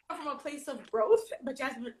from a place of growth, but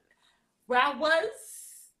Jasmine, where I was,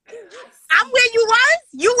 I'm where you was.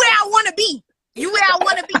 You where I want to be. You where I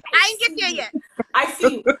want to be. I ain't get there yet. I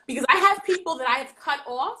see, because I have people that I have cut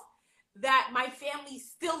off that my family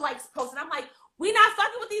still likes posting. I'm like, we not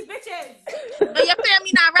fucking with these bitches. But your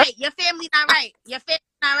family not right. Your family not right. Your family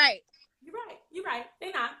not right. You're right.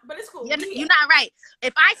 They not, but it's cool. You're not right.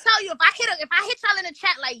 If I tell you, if I hit y'all in the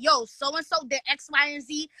chat like, yo, so and so did X, Y, and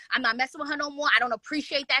Z, I'm not messing with her no more. I don't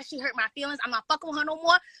appreciate that. She hurt my feelings. I'm not fucking with her no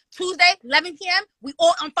more. Tuesday, 11 p.m. We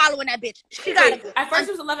all unfollowing that bitch. She got it. At first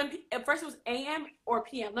it was At first it was a.m. or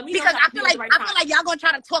p.m. Let me because I feel like y'all gonna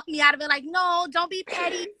try to talk me out of it. Like, no, don't be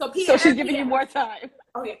petty. So PM. So she's giving you more time.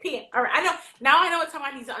 Okay, PM. All right, I know. Now I know what time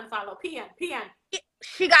I need to unfollow. PM.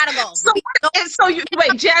 She gotta go. So you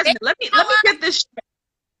wait, Jasmine. Let me get this straight.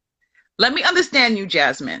 Let me understand you,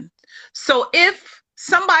 Jasmine. So if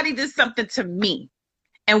somebody did something to me,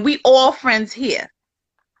 and we all friends here,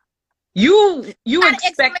 you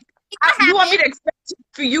expect you want me to expect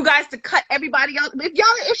for you guys to cut everybody else?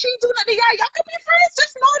 If she do nothing, y'all could be friends.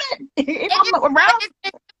 Just know that if I'm around.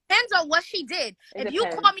 depends on what she did. If you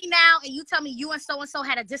call me now and you tell me you and so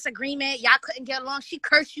had a disagreement, y'all couldn't get along, she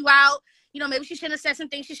cursed you out, you know, maybe she shouldn't have said some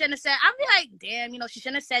things she shouldn't have said. I'd be like, damn, you know, she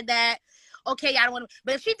shouldn't have said that. Okay, I don't want to.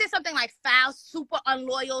 But if she did something like foul, super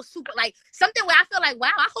unloyal, super like something where I feel like,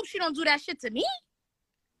 wow, I hope she don't do that shit to me.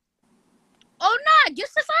 Oh nah, get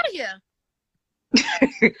this out of here.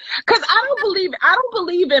 Because I don't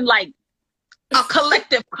believe in like a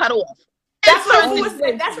collective cutoff. That's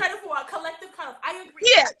right for a collective cutoff. I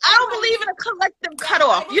agree. Yeah, I don't believe in a collective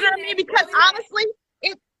cutoff. You know what I mean? Because honestly,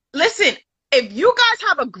 listen, if you guys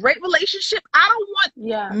have a great relationship, I don't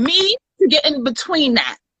want me to get in between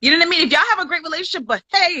that. You know what I mean? If y'all have a great relationship, but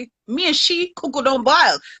hey, me and she, cuckoo don't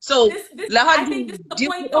boil. So let her I think this is the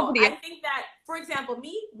point, though. I think that, for example,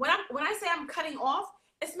 me, when I say I'm cutting off,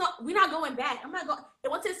 it's not. We're not going back. I'm not going.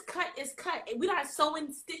 Once it's cut, it's cut. We're not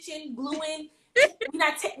sewing, stitching, gluing. We're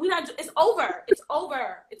not. It's over. It's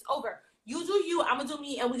over. It's over. You do you. I'm gonna do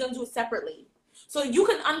me, and we're gonna do it separately. So you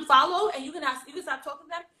can unfollow, and you can stop talking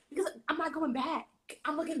to them because I'm not going back.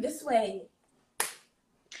 I'm looking this way.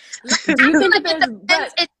 Do you think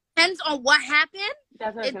it depends on what happened?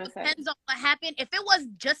 That's what I was gonna say. It depends on what happened. If it was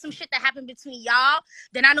just some shit that happened between y'all,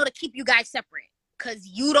 then I know to keep you guys separate. Cause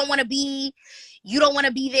you don't want to be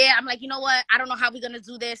there. I'm like, you know what? I don't know how we're gonna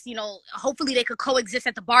do this. You know, hopefully they could coexist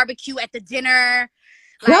at the barbecue, at the dinner.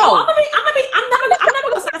 Like, no, I'm never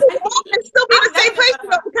gonna start a fight. And still be the same place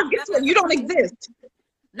because guess what? You don't exist.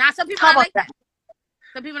 Nah, some people not like that.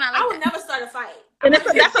 Some people not like that. I would never start a fight. And that's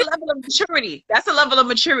a level of maturity. That's a level of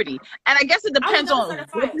maturity. And I guess it depends on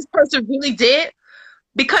what this person really did.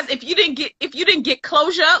 Because if you didn't get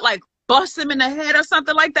closure, like bust him in the head or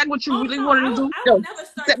something like that, what you really wanted to do,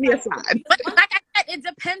 set me aside. But like I said, it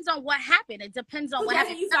depends on what happened. It depends on what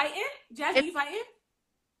happened. Jasmine, you fighting?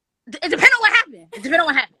 It depends on what happened. It depends on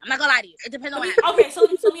what happened. I'm not gonna lie to you. It depends on what happened. Okay, so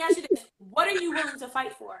let me ask you this. What are you willing to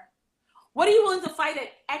fight for? What are you willing to fight an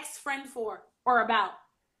ex-friend for or about?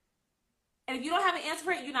 And if you don't have an answer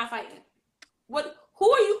for it, you're not fighting.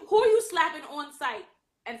 Who are you slapping on site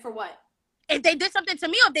and for what? If they did something to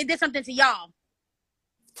me or if they did something to y'all?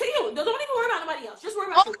 To you. Don't even worry about nobody else. Just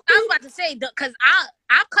worry about you. I was about to say, because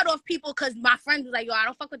I've cut off people because my friends was like, yo, I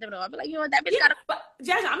don't fuck with them though. I'll be like, you know what, that bitch gotta. But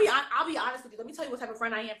Jasmine, I'll be honest with you. Let me tell you what type of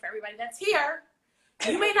friend I am for everybody that's here.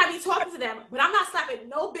 You may not be talking to them, but I'm not slapping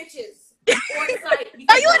no bitches on site.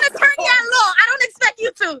 Are you an attorney at law? I don't expect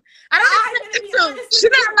you to. I don't expect you to. She's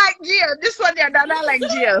not like Gia. This one there, not like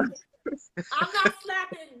Gia. I'm not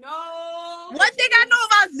slapping no. One thing I know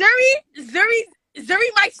about Zuri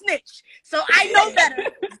might snitch. So I know better.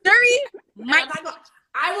 Zuri might snitch.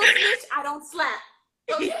 I will snitch, I don't slap.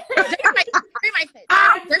 Okay? Zuri might snitch.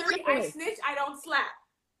 I snitch, I don't slap.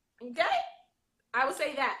 Okay? I would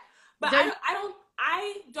say that. But I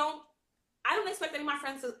don't expect any of my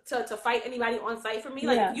friends to fight anybody on site for me.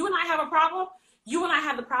 Like, if you and I have a problem, you and I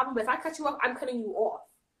have the problem. But if I cut you off, I'm cutting you off.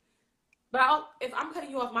 But if I'm cutting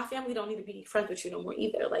you off, my family don't need to be friends with you no more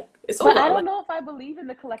either. Like, it's over. But I don't know if I believe in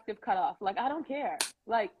the collective cutoff. Like, I don't care.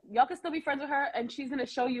 Like, y'all can still be friends with her, and she's gonna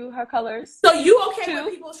show you her colors. So you okay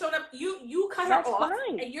when people showed up? You cut her off,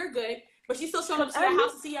 fine. And you're good. But she's still showing up to your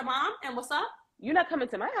house to see your mom. And what's up? You're not coming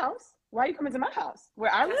to my house. Why are you coming to my house?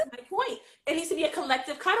 Where I live? That's my point. It needs to be a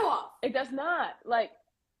collective cutoff. It does not. Like,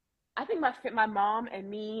 I think my mom and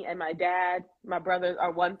me and my dad, my brothers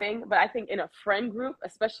are one thing, but I think in a friend group,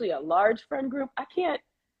 especially a large friend group, I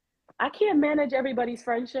can't manage everybody's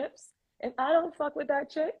friendships. If I don't fuck with that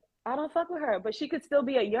chick, I don't fuck with her. But she could still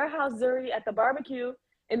be at your house, Zuri, at the barbecue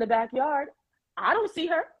in the backyard. I don't see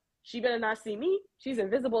her. She better not see me. She's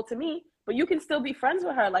invisible to me. But you can still be friends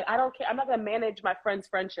with her. Like, I don't care. I'm not gonna manage my friends'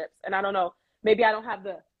 friendships. And I don't know. Maybe I don't have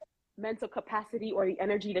the mental capacity or the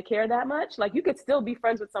energy to care that much. Like, you could still be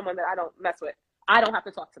friends with someone that I don't mess with. I don't have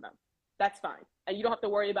to talk to them. That's fine. And you don't have to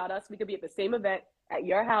worry about us. We could be at the same event at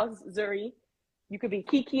your house, Zuri. You could be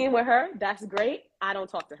kikiing with her. That's great. I don't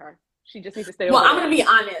talk to her. She just needs to stay over I'm there. going to be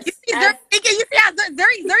honest. You see how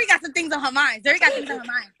Zuri got some things on her mind. Zuri got things on her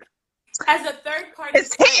mind. As a third party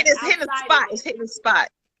It's hitting a spot.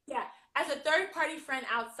 Yeah. As a third party friend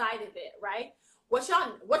outside of it, right? What y'all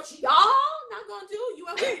not gonna do? You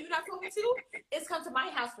and who you're not talking to is come to my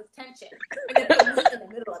house with tension and then put me in the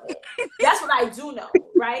middle of it. That's what I do know,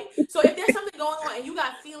 right? So if there's something going on and you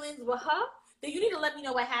got feelings with her, then you need to let me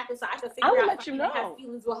know what happened so I can figure out if you have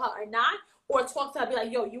feelings with her or not, or talk to her, be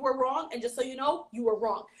like, yo, you were wrong, and just so you know, you were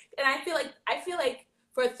wrong. And I feel like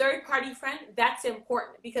for a third party friend, that's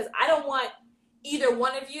important because I don't want either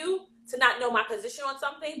one of you to not know my position on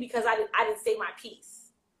something because I didn't say my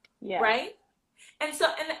piece. Yeah. Right? And so,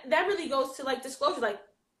 and that really goes to like disclosure. Like,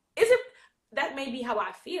 is it, that may be how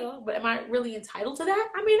I feel, but am I really entitled to that?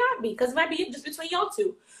 I may not be, because it might be just between y'all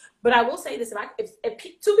two. But I will say this: if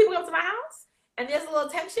two people come to my house and there's a little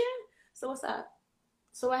tension, so what's up?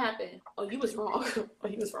 So what happened? Oh, you was wrong. Oh,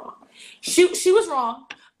 you was wrong. She was wrong,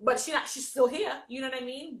 but she's still here. You know what I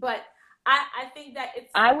mean? But I think that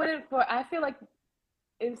it's. I feel like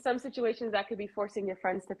in some situations that could be forcing your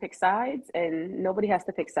friends to pick sides, and nobody has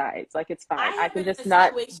to pick sides. Like, it's fine. I can just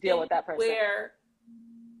not deal with that person. Where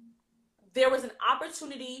there was an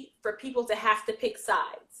opportunity for people to have to pick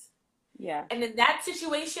sides. Yeah. And in that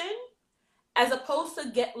situation, as opposed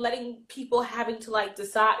to letting people having to like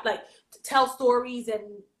decide, like to tell stories and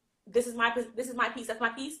this is my piece, that's my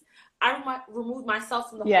piece, I removed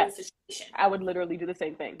myself from the whole situation. I would literally do the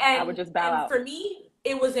same thing. I would just bow out. For me,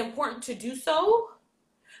 it was important to do so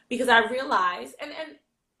because I realized, and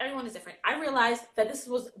everyone is different. I realized that this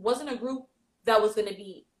wasn't a group that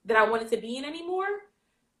I wanted to be in anymore,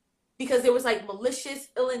 because there was like malicious,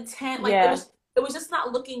 ill intent. Like it was just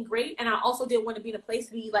not looking great. And I also didn't want to be in a place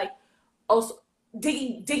to be like also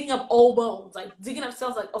digging up old bones, like digging up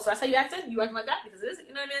cells, like, oh, so that's how you acted? You acting like that because of this?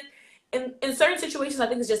 You know what I mean? In certain situations, I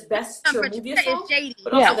think it's just best to remove yourself. Shady.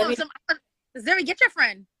 But also Zuri, get your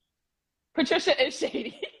friend. Patricia is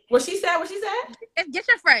shady. What she said? Get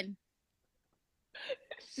your friend.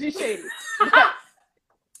 She's shady.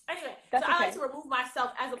 Anyway, that's so I like to remove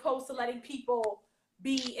myself as opposed to letting people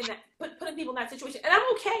be in that, putting people in that situation. And I'm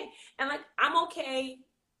okay. And like, I'm okay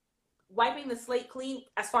wiping the slate clean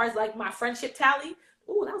as far as like my friendship tally.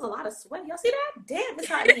 Ooh, that was a lot of sweat. Y'all see that? Damn, it's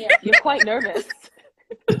hot in here. You're quite nervous.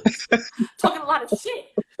 Talking a lot of shit.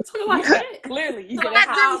 Clearly, you so get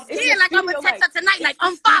hot. like I'm gonna text her tonight, like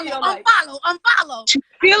unfollow. She's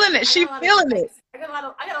feeling it. She's feeling it. I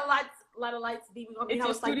got a lot of lights beaming on me. It's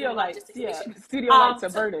your studio lights. Yeah, studio lights are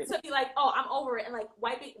burning. To be like, oh, I'm over it, and like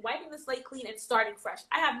wiping the slate clean and starting fresh.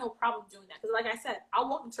 I have no problem doing that because, like I said, I'll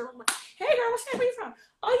walk into a room like, hey girl, where you from?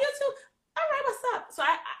 Oh, you too. All right, what's up? So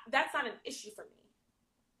I that's not an issue for me.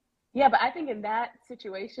 Yeah, but I think in that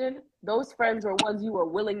situation, those friends were ones you were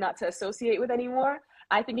willing not to associate with anymore.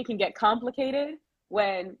 I think it can get complicated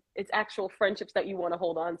when it's actual friendships that you want to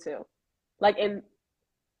hold on to.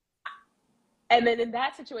 And then in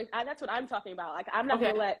that situation, that's what I'm talking about. Like, I'm not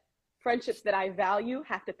going to let friendships that I value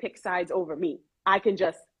have to pick sides over me. I can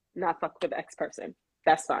just not fuck with the X person.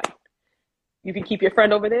 That's fine. You can keep your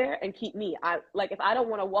friend over there and keep me. If I don't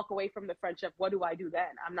want to walk away from the friendship, what do I do then?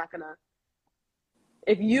 I'm not going to.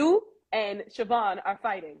 If you and Siobhan are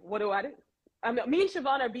fighting, what do I do? Me and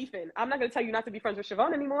Siobhan are beefing. I'm not going to tell you not to be friends with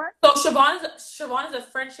Siobhan anymore. So Siobhan is a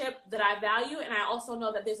friendship that I value, and I also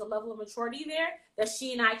know that there's a level of maturity there that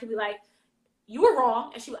she and I can be like, you were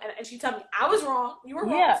wrong, and she tell me I was wrong, you were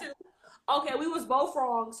wrong too. Okay, we was both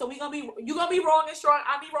wrong, so you gonna be wrong and strong,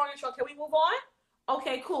 I'll be wrong and strong. Can we move on?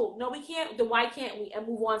 Okay, cool. No, we can't. Then why can't we? And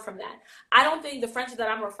move on from that. I don't think the friendship that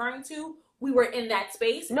I'm referring to, we were in that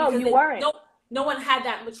space. No, you weren't. No one had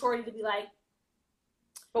that maturity to be like.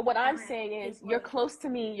 But what I'm saying is, you're close to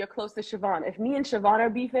me, you're close to Siobhan. If me and Siobhan are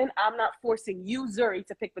beefing, I'm not forcing you, Zuri,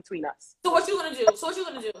 to pick between us. So what you gonna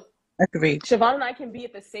do? Agreed. Siobhan and I can be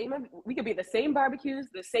at we could be at the same barbecues,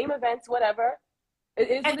 the same events, whatever.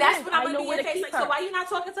 And that's what I'm gonna be in face. Like, so why you not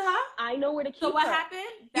talking to her? I know where to keep her. So what happened?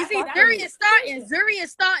 You see, Zuri is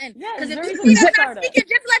starting. Yeah, because if Zuri's you see them not speaking,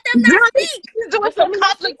 just let them not speak. She's doing some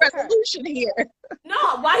conflict resolution here. No,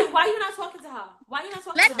 why you not talking to her? Why you not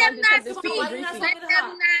talking let to them her? not speak. Why you not talking to her?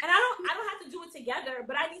 And I don't have to do it together,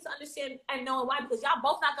 but I need to understand and know why, because y'all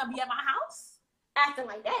both not gonna be at my house acting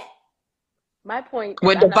like that. My point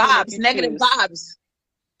with the vibes, negative vibes.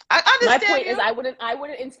 I understand. My point is, I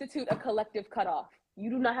wouldn't institute a collective cutoff. You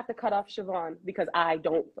do not have to cut off Siobhan because I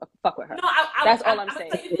don't fuck with her. No, that's all I'm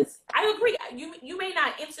saying. I agree. You may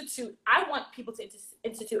not institute. I want people to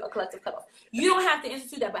institute a collective cutoff. You don't have to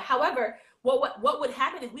institute that. But however, what would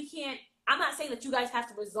happen if we can't? I'm not saying that you guys have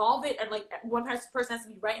to resolve it and like one person has to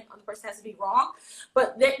be right and the other person has to be wrong.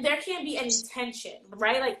 But there can't be any tension,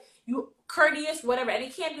 right? Like you courteous, whatever, and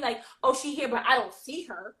it can't be like, oh, she here, but I don't see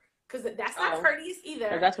her. Because that's not courteous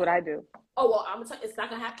either. That's what I do. Oh well, I'm gonna tell you, it's not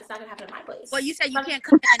gonna happen. It's not gonna happen in my place. Well, you said you can't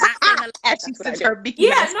come in and not say hello.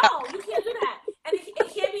 No, you can't do that. And it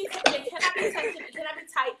can't be. It cannot be tension. It cannot be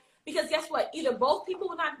tight. Because guess what? Either both people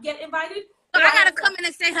will not get invited. So I gotta come in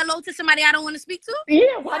and say hello to somebody I don't want to speak to.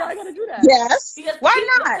 Yeah, why do I gotta do that? Yes. Because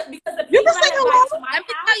why not? Because the people you can say hello. Let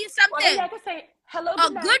me tell you something. I can say hello. A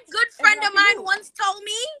good friend of mine once told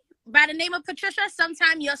me, by the name of Patricia,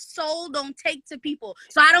 sometimes your soul don't take to people.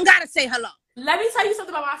 So I don't gotta say hello. Let me tell you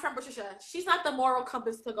something about my friend Patricia. She's not the moral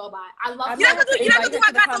compass to go by. I love her. You never do.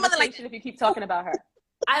 I got some other like. If you keep talking about her.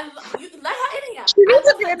 You let her in here. She needs I to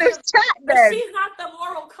love be her in this too, chat but then. she's not the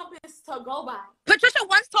moral compass to go by. Patricia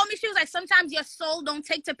once told me, she was like, sometimes your soul don't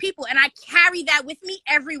take to people, and I carry that with me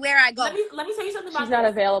everywhere I go. Let me tell you something about She's not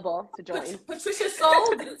available to join. Patricia's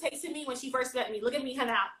soul didn't take to me when she first met me. Look at me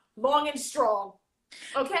now, long and strong.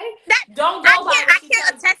 Okay, don't go by. I can't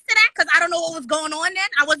attest to that because I don't know what was going on then.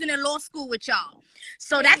 I wasn't in law school with y'all,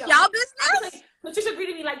 so that's y'all business. Patricia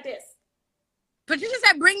greeted me like this. Patricia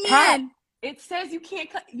said, "Bring me in." It says you can't.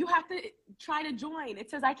 You have to try to join. It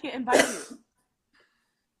says I can't invite you.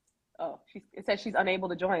 Oh, it says she's unable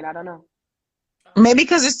to join. I don't know. Maybe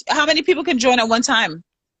because it's how many people can join at one time?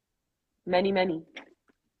 Many.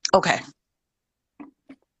 Okay.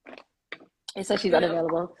 It says she's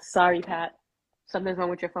unavailable. Sorry, Pat. Something's wrong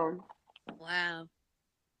with your phone. Wow.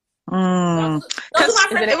 Don't do my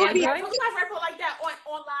friend Android? like that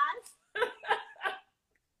on live.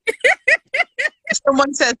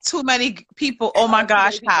 Someone said too many people. Oh my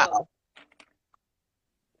gosh, how?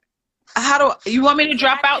 How do you want me to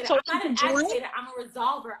drop out so I'm not an agitator. I'm a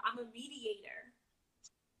resolver. I'm a mediator.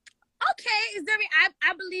 Okay,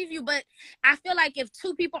 I believe you, but I feel like if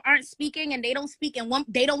two people aren't speaking and they don't speak and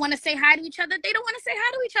they don't want to say hi to each other, they don't want to say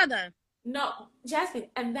hi to each other. No, Jasmine,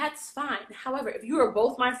 and that's fine. However, if you are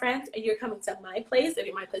both my friends and you're coming to my place,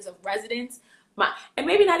 maybe my place of residence, and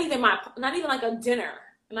maybe not even like a dinner,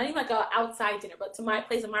 not even like an outside dinner, but to my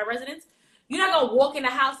place of my residence, you're not gonna walk in the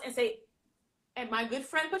house and say, "And my good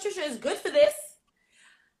friend Patricia is good for this."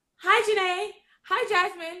 Hi, Janae. Hi,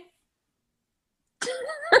 Jasmine.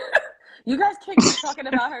 You guys can't keep talking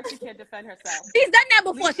about her if she can't defend herself. She's done that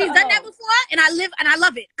before. And I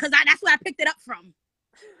love it because that's where I picked it up from.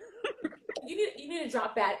 You need to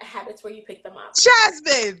drop bad habits where you pick them up.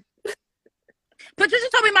 Jasmine. Patricia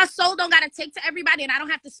told me my soul don't gotta take to everybody, and I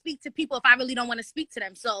don't have to speak to people if I really don't want to speak to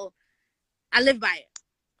them. So I live by it.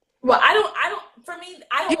 Well, I don't. For me,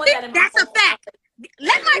 I don't want that in my That's a fact.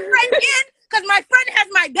 Let my friend in because my friend has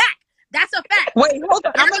my back. That's a fact. Wait, hold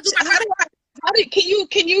on.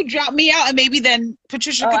 Can you drop me out and maybe then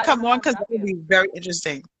Patricia could come on because that would be very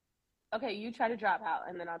interesting. Okay, you try to drop out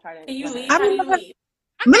and then I'll try to. Can you leave? How do you leave?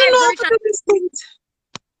 Me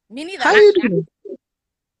neither. How are you doing?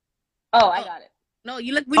 Oh, I got it. No,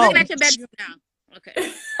 we looking at your bedroom now.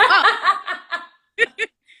 Okay.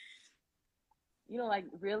 You know, like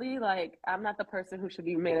really, like I'm not the person who should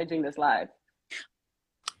be managing this live.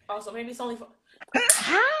 Also, maybe it's only for.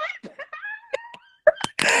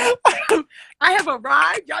 I have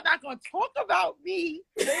arrived. Y'all not gonna talk about me.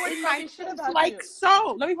 They were trying to like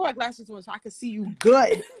so. Let me put my glasses on so I can see you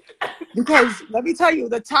good. Because let me tell you,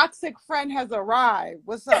 the toxic friend has arrived.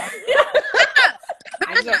 What's up?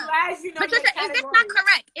 Patricia,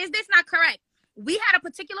 is this not correct? We had a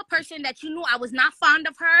particular person that you knew I was not fond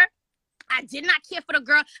of her. I did not care for the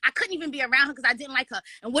girl. I couldn't even be around her because I didn't like her.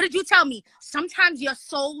 And what did you tell me? Sometimes your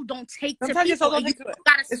soul don't take to people. Your soul don't take to it.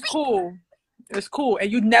 It's cool. It's cool. And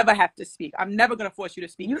you never have to speak. I'm never going to force you to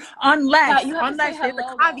speak. Unless there's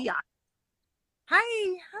a caveat.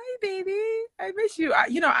 Hi, baby. I miss you.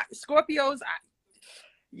 Scorpios,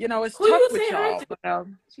 it's tough with y'all. But,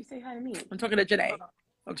 she say hi to me. I'm talking to Janae.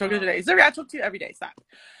 Zuri, I talk to you every day. Stop.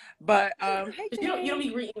 But, hey, you don't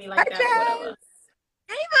be greeting me like that. Whatever.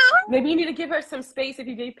 Maybe you need to give her some space. If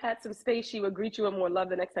you gave Pat some space, she would greet you with more love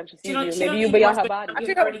the next time she sees you. Maybe you'll be on her body. I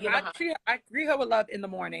greet her with love in the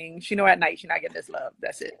morning. She know at night she's not getting this love.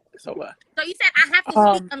 That's it. So So you said I have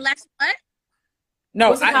to speak unless what?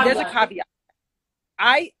 No, there's a caveat.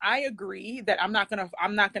 I agree that I'm not gonna.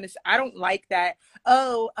 I don't like that.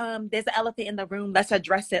 There's an elephant in the room. Let's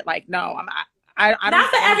address it. Like, no, I don't. Not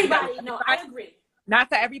for everybody. No, I agree. Not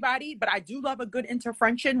for everybody, but I do love a good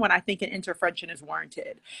interfriendship when I think an interfriendship is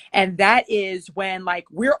warranted. And that is when like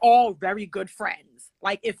we're all very good friends.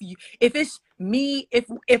 Like if it's me, if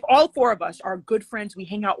all four of us are good friends, we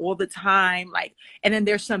hang out all the time, like, and then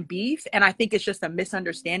there's some beef and I think it's just a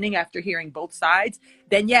misunderstanding after hearing both sides,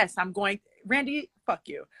 then yes, I'm going, Randy, fuck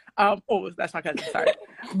you. That's my cousin, sorry.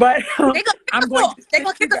 But they're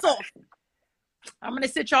gonna kick us off. I'm gonna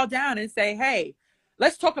sit y'all down and say, hey,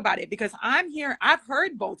 let's talk about it because I've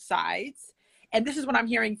heard both sides and this is what I'm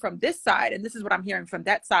hearing from this side and this is what I'm hearing from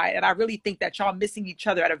that side. And I really think that y'all missing each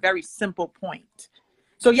other at a very simple point.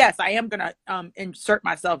 So yes, I am going to insert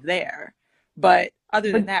myself there. But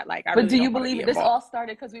other than that, like, do you believe this all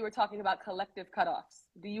started because we were talking about collective cutoffs?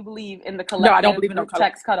 Do you believe in the collective? No, I don't believe in no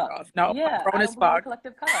collective cutoffs. No, yeah, I'm grown as fuck.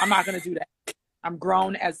 I'm not going to do that. I'm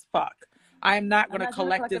grown as fuck. I'm not going to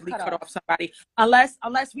collectively cut off somebody unless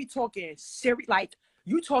we talking serious, like,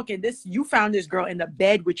 you found this girl in the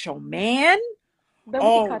bed with your man. Then we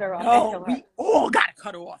can cut her off. No, we all gotta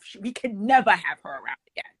cut her off. We can never have her around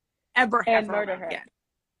again. Ever have her around again.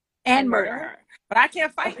 and murder her. But I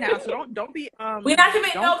can't fight now, so don't be We're not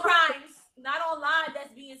committing no don't crimes. Not online.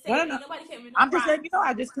 That's being said. no. Nobody can commit no I'm crimes. just letting you know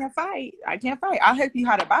I just can't fight. I can't fight. I'll help you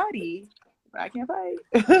how to body, but I can't fight.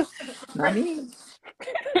 Not me.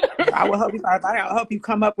 I will help you how to body. I'll help you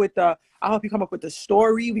come up with the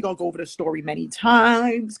story. We're gonna go over the story many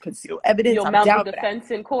times, conceal evidence. You'll I'm mount down the for that.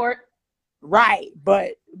 defense in court. Right,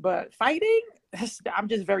 but fighting, I'm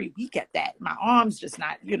just very weak at that. My arms just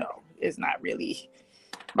not, it's not really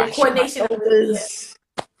The coordination my shoulders.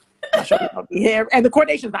 My shoulders don't be here, and the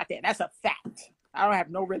coordination's not there. That's a fact. I don't have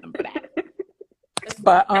no rhythm for that.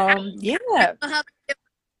 But yeah.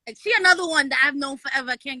 She another one that I've known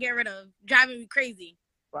forever. I can't get rid of. Driving me crazy.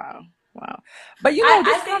 Wow. But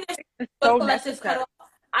I think it's so let's just cut necessary.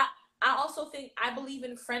 off. I also think I believe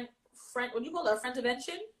in friend. What do you call it?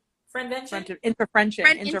 Friendvention. Interfriendship.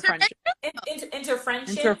 Interfriendship.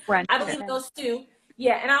 I believe in those two.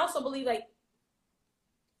 Yeah, and I also believe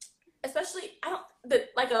especially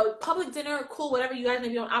like a public dinner, cool, whatever. You guys may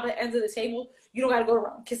be on opposite ends of the table. You don't got to go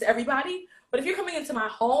around kiss everybody. But if you're coming into my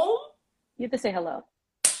home, you have to say hello.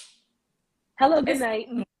 Hello, good night.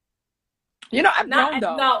 I've known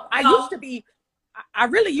though. No. I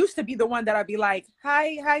really used to be the one that I'd be like,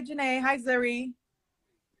 hi Janae, hi Zuri.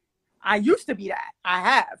 I used to be that. I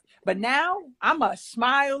have. But now I'm a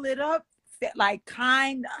smile it up, like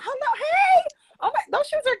kind. Hello, hey. Oh my, those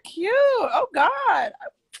shoes are cute. Oh God.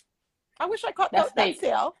 I wish I caught that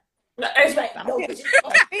sale. That's right.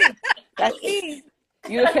 That's me.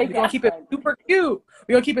 You're We're gonna keep it super cute.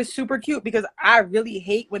 We're gonna keep it super cute because I really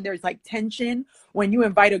hate when there's like tension when you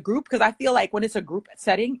invite a group, because I feel like when it's a group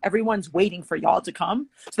setting, everyone's waiting for y'all to come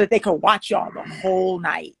so that they can watch y'all the whole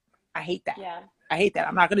night. I hate that. Yeah. I hate that.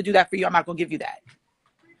 I'm not gonna do that for you. I'm not gonna give you that.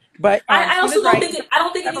 But I also don't think I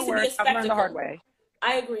don't think it needs to be a spectacle. I've learned the hard way.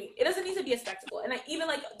 I agree. It doesn't need to be a spectacle, and even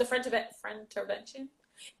like the friend intervention,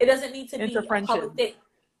 it doesn't need to be a public thing.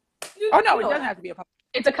 Oh no, it doesn't have to be a public.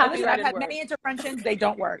 It's a copyrighted I've had many interventions. They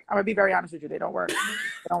don't work. I'm gonna be very honest with you. They don't work. They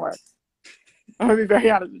don't work. I'm gonna be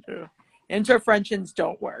very honest with you. Interventions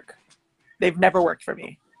don't work. They've never worked for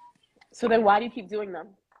me. So then, why do you keep doing them?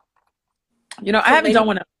 I haven't done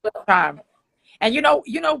one in a long time. And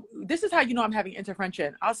this is how I'm having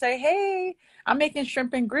intervention. I'll say, hey, I'm making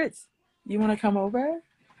shrimp and grits. You want to come over?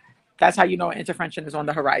 That's how intervention is on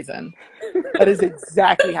the horizon. That is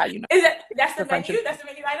exactly how you know. That's the menu? That's the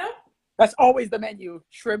menu item? That's always the menu.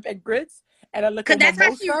 Shrimp and grits. And I look at that's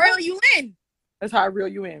how she reel you in. That's how I reel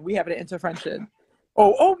you in. We have an intervention.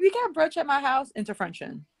 Oh, we got brunch at my house.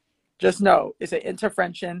 Intervention. Just know it's an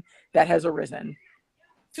intervention that has arisen.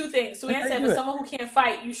 Two things. Suanne said, for someone who can't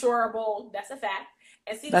fight, you sure are bold. That's a fact.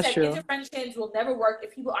 And Steve said, interventions will never work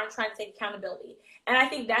if people aren't trying to take accountability. And I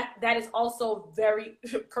think that is also very,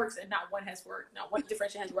 Kirk said, not one has worked. Not one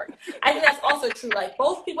intervention has worked. I think that's also true. Like,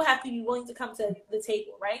 both people have to be willing to come to the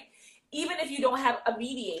table, right? Even if you don't have a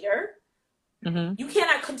mediator, you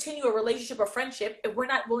cannot continue a relationship or friendship if we're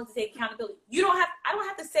not willing to take accountability. I don't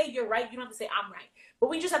have to say you're right. You don't have to say I'm right. But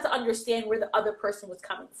we just have to understand where the other person was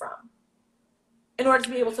coming from in order to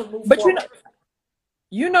be able to move forward.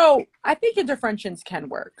 I think interventions can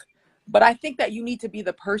work, but I think that you need to be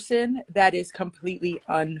the person that is completely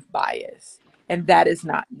unbiased, and that is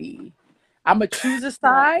not me. I'm going to choose a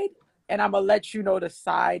side, and I'm going to let you know the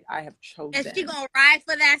side I have chosen. And she going to ride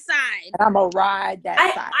for that side. And I'm going to ride that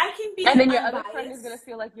side. I can be and then your unbiased. other friend is going to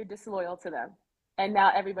feel like you're disloyal to them. And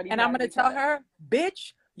now everybody's And I'm going to tell her,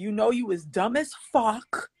 bitch, you was dumb as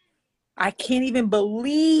fuck. I can't even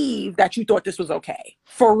believe that you thought this was okay.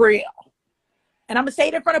 For real. And I'm going to say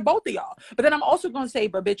it in front of both of y'all. But then I'm also going to say,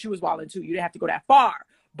 but bitch, you was wilding too. You didn't have to go that far.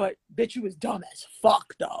 But bitch, you was dumb as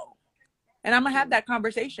fuck though. And I'm going to have that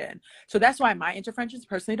conversation. So that's why my interventions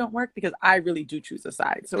personally don't work, because I really do choose a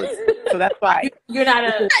side. So that's why. You're not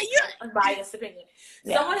an unbiased opinion.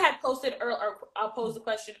 Yeah. Someone had posted I'll pose the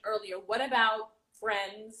question earlier. What about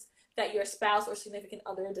friends that your spouse or significant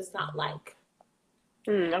other does not like?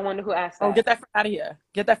 I wonder who asked that. Oh, get that friend out of here.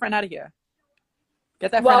 Get that friend out of here.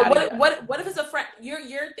 Get that friend out of here. What if it's a friend, you're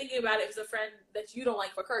thinking about it if it's a friend that you don't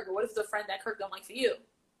like for Kirk, but what if it's a friend that Kirk don't like for you?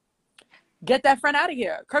 Get that friend out of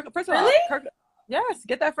here. Kirk, first of all, really? Kirk, yes,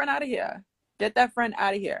 get that friend out of here. Get that friend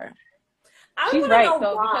out of here. She's right,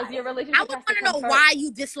 though, because your relationship I want to know why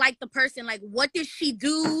you dislike the person. Like, what did she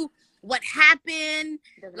do? What happened?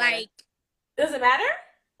 Does it matter?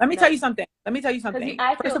 Let me tell you something.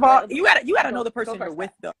 First of all, you gotta know the person you're with,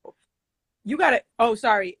 though. You gotta. Oh,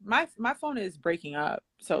 sorry, my phone is breaking up.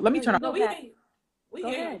 So let me turn off. No, we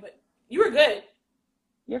hear you, but you were good.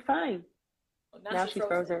 You're fine. Well, now she's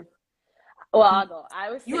frozen. Well, I'll go.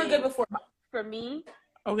 You were good before. For me.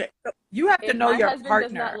 Okay, you have to know your partner.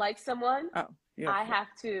 Does not like someone. Yeah. I have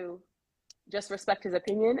to just respect his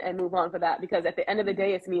opinion and move on for that, because at the end of the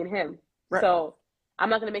day, it's me and him. Right. So I'm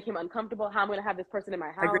not going to make him uncomfortable. How am I going to have this person in my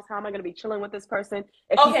I agree. house? How am I going to be chilling with this person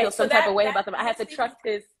if he Okay, feels so some type that- of way that- about them? I have to that's- trust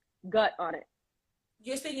his gut on it.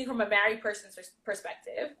 You're speaking from a married person's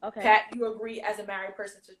perspective. Okay. Kat, you agree as a married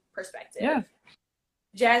person's perspective. Yeah.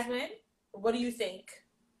 Jasmine, what do you think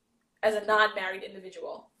as a non-married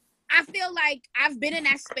individual? I feel like I've been in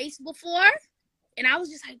that space before, and I was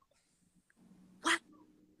just like,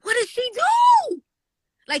 what did she do?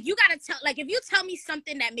 Like, you gotta tell, like, if you tell me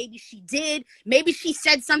something that maybe she did, maybe she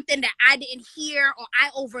said something that I didn't hear or I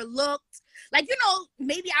overlooked, like, you know,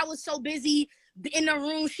 maybe I was so busy in the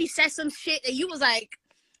room, she said some shit, and you was like,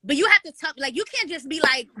 but you have to tell, like, you can't just be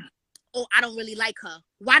like, oh, I don't really like her.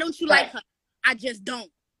 Why don't you like her? I just don't.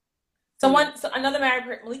 So another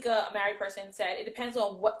Malika, a married person, said it depends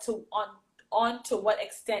on to what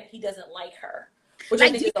extent he doesn't like her. Which Like,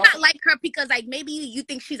 I think do you is also, not like her because, like, maybe you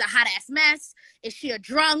think she's a hot ass mess? Is she a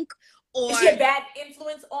drunk? Or is she a bad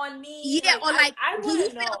influence on me? yeah, or like, I do you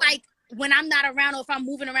wanna know. feel like when I'm not around, or if I'm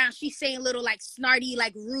moving around, she's saying little like snarty,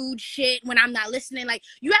 like rude shit when I'm not listening? Like,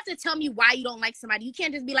 you have to tell me why you don't like somebody. You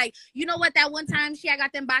can't just be like, you know what, that one time I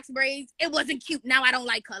got them box braids, it wasn't cute, now I don't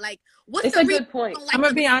like her. Like, what's It's the a reason good point. you don't like I'm her?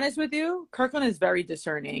 gonna be honest with you. Kirkland is very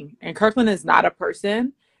discerning, and Kirkland is not a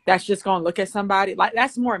person that's just gonna look at somebody like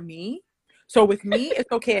that's more me. So with me,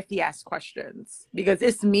 it's okay if he asks questions, because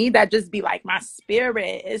it's me that just be like, my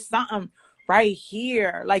spirit is something right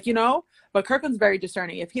here, like, you know. But Kirkland's very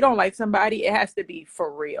discerning. If he don't like somebody, it has to be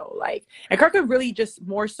for real. Like, and Kirkland really just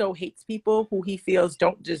more so hates people who he feels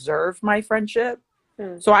don't deserve my friendship.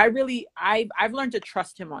 So I've learned to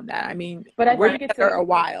trust him on that. I mean, But I we're think it's together a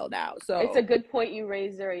while now, so it's a good point you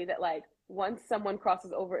raised, Zuri, that like once someone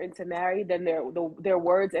crosses over into married, then their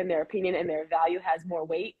words and their opinion and their value has more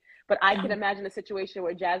weight. But I can imagine a situation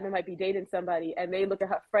where Jasmine might be dating somebody and they look at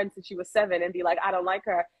her friend since she was 7 and be like, I don't like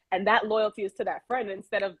her. And that loyalty is to that friend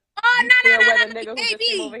instead of Oh, fair no, weather nigga who just baby.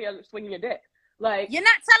 came over here swinging your dick. Like, You're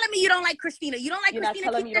not telling me you don't like Christina. You don't like you're not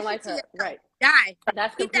Christina. telling me Keep you don't that like shit her. to yourself. Right. Die.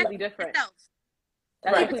 That's Keep that completely to different. yourself.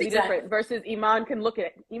 That's Right, completely exactly. different. Versus Iman can look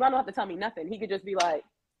at Iman don't have to tell me nothing. He could just be like,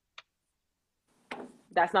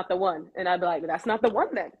 that's not the one. And I'd be like, that's not the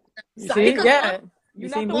one then. you So- see, because yeah. You're You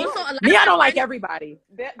not see the me? one. Also, a lot Me, of I don't my like friends- everybody.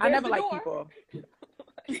 I There's never the like door.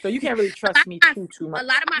 people, so you can't really trust me too much. A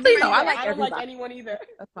lot of my Actually, friends. no, I like I don't like everybody. anyone either.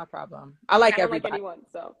 That's my problem. I like I don't everybody. like anyone.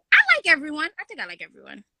 So I like everyone. I think I like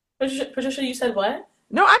everyone. Patricia, you said what?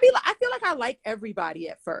 No, I feel like I like everybody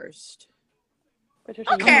at first.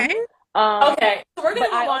 Patricia, you Okay. know. Okay, so we're gonna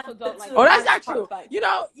but I move on. also don't like- to Oh, the that's next not true. part. You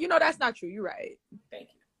know that's not true. You're right. Thank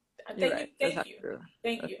you. You're Thank right. you. That's Thank not you. true.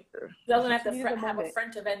 Thank That's you. true. Doesn't have to Neither have a moment.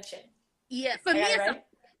 friend intervention. Yeah, for I me, got it it's right?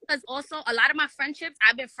 because also a lot of my friendships,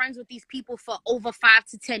 I've been friends with these people for over 5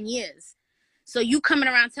 to 10 years. So you coming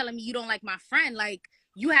around telling me you don't like my friend, like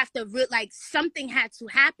you have to like something had to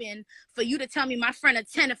happen for you to tell me my friend of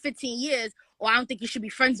 10 or 15 years, or I don't think you should be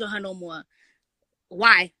friends with her no more.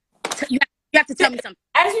 Why? You have to tell me something.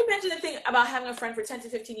 As you mentioned the thing about having a friend for 10 to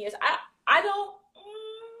 15 years, I don't.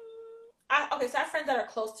 Okay, so I have friends that are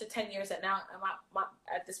close to 10 years at now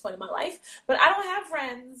at this point in my life, but I don't have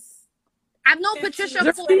friends. I've known 15 Patricia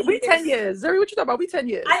years. for We 10 years. Zuri, what you talking about? We 10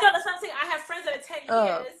 years. I know that's what I'm saying. I have friends that are 10 Oh.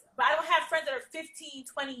 years, but I don't have friends that are 15,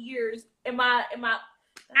 20 years in my. I've Wow,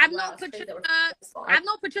 known it's crazy Patricia. that we're this long. I've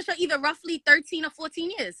known Patricia either roughly 13 or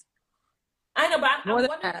 14 years. I know, but I'm More than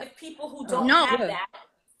wondering that. if people who don't No. have Yeah. that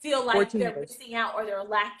feel like 14 they're years. missing out or they're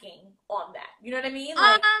lacking on that. You know what I mean?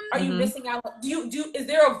 Like, are you Mhm. missing out? Is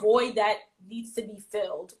there a void that needs to be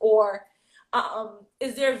filled, or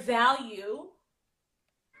is there value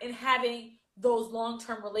in having those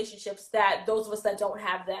long-term relationships that those of us that don't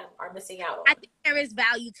have them are missing out on? I think there is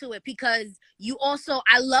value to it because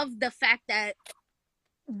I love the fact that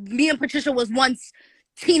me and Patricia was once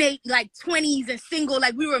teenage, like 20s and single.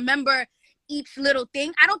 Like we remember each little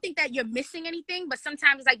thing. I don't think that you're missing anything, but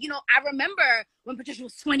sometimes like, I remember when Patricia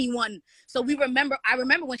was 21. So I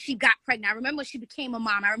remember when she got pregnant. I remember when she became a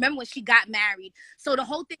mom. I remember when she got married. So the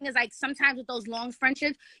whole thing is like, sometimes with those long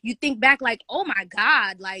friendships, you think back like, oh my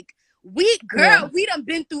God, like we done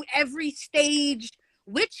been through every stage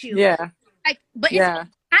with you. Yeah. Like, but Yeah. it's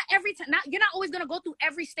not every time. You're not always gonna go through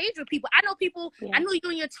every stage with people. I know people. Yeah. I knew you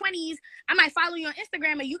in your 20s. I might follow you on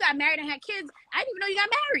Instagram, and you got married and had kids. I didn't even know you got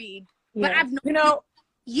married, but Yeah. I've known You know,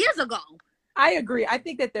 years ago. I agree. I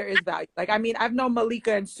think that there is value. Like, I mean, I've known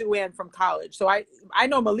Malika and Sue Ann from college. So I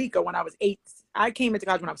know Malika when I was 8. I came into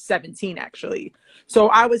college when I was 17, actually. So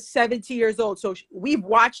I was 17 years old. So we've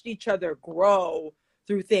watched each other grow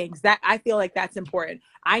through things that I feel like that's important.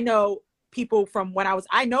 I know people from when I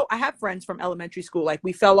have friends from elementary school. Like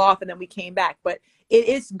we fell off and then we came back, but it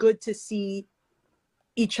is good to see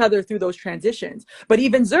each other through those transitions. But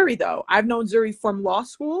even Zuri, though, I've known Zuri from law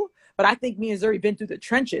school, but I think me and Zuri been through the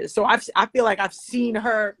trenches. So I feel like I've seen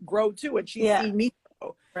her grow too, and she's seen me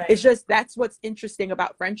grow. Right. It's just, that's what's interesting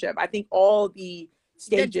about friendship. I think all the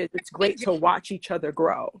stages, it's great to watch each other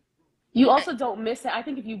grow. You also don't miss it. I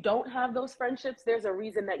think if you don't have those friendships, there's a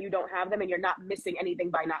reason that you don't have them, and you're not missing anything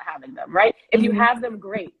by not having them, right? If you have them,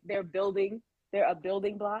 great. They're a building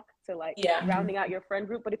block to like rounding out your friend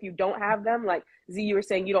group. But if you don't have them, like Z, you were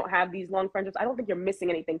saying you don't have these long friendships, I don't think you're missing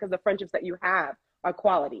anything, because the friendships that you have are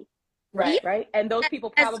quality. Right. And those people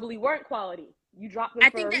probably weren't quality. You dropped them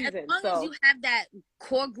for a reason. As long as you have that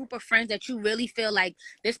core group of friends that you really feel like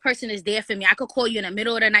this person is there for me. I could call you in the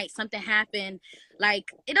middle of the night, something happened. Like,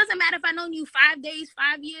 it doesn't matter if I known you 5 days,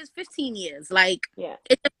 5 years, 15 years. Like,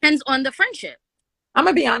 it depends on the friendship. I'm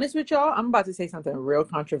gonna be honest with y'all. I'm about to say something real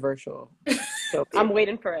controversial. So, I'm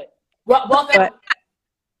waiting for it. Well, but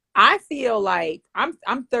I feel like I'm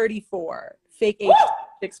 34, fake age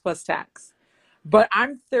 6 plus tax, but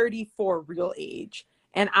I'm 34 real age.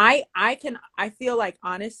 And I feel like,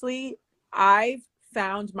 honestly, I've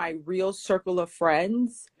found my real circle of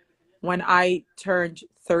friends when I turned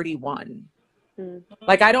 31.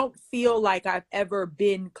 Like, I don't feel like I've ever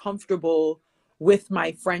been comfortable with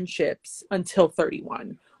my friendships until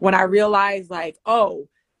 31, when I realized, like, oh,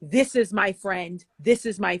 this is my friend. This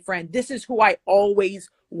is my friend. This is who I always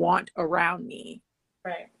want around me.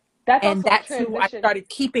 Right. That's who I started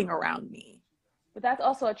keeping around me. But that's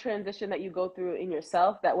also a transition that you go through in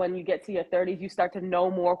yourself, that when you get to your 30s, you start to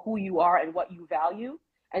know more who you are and what you value.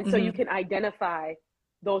 And so you can identify,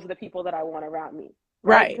 those are the people that I want around me.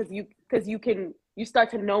 Right. Because you start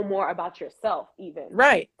to know more about yourself, even.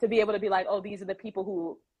 Right. To be able to be like, oh, these are the people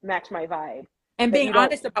who match my vibe. And being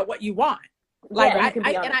honest about what you want. Like,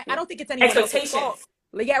 I don't think it's anyone else's fault.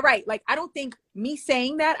 Yeah, right. Like, I don't think me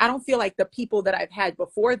saying that, I don't feel like the people that I've had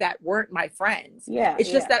before that weren't my friends. Yeah.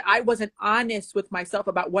 It's just that I wasn't honest with myself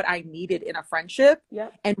about what I needed in a friendship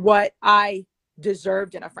and what I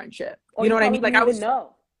deserved in a friendship. You know what I mean? Like, I was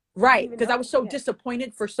right. Because I was so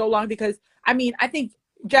disappointed for so long, because I mean, I think,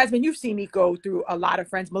 Jasmine, you've seen me go through a lot of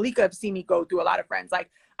friends. Malika have seen me go through a lot of friends. Like,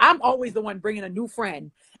 I'm always the one bringing a new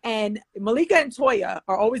friend. And Malika and Toya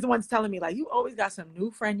are always the ones telling me, like, you always got some new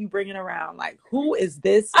friend you bringing around. Like, who is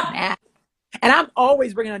this now? And I'm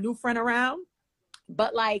always bringing a new friend around.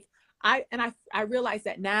 But like, I realize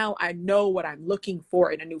that now I know what I'm looking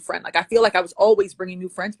for in a new friend. Like, I feel like I was always bringing new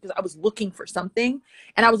friends because I was looking for something.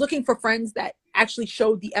 And I was looking for friends that actually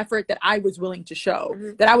showed the effort that I was willing to show,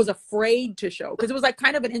 that I was afraid to show. Because it was like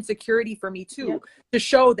kind of an insecurity for me too, to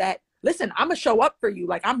show that, listen, I'm going to show up for you.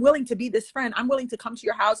 Like, I'm willing to be this friend. I'm willing to come to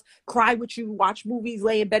your house, cry with you, watch movies,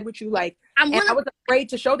 lay in bed with you. Like, and I was afraid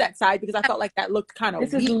to show that side because I felt like that looked kind of weak.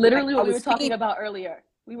 This is literally what we were talking about earlier.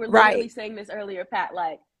 We were literally saying this earlier, Pat.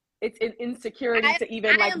 Like, it's an insecurity to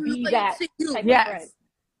even like be that type of friend.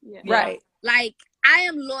 Right. Like, I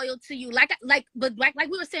am loyal to you. Like we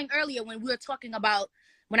were saying earlier when we were talking about,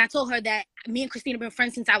 when I told her that me and Christina have been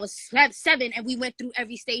friends since I was 7 and we went through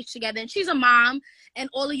every stage together, and she's a mom and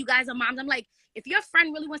all of you guys are moms. I'm like, if your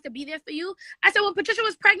friend really wants to be there for you, I said, when Patricia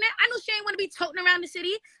was pregnant, I know she ain't want to be toting around the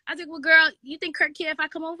city. I was like, well, girl, you think Kurt care if I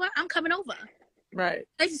come over? I'm coming over. Right.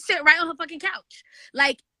 They just sit right on her fucking couch.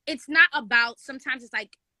 Like, it's not about, sometimes it's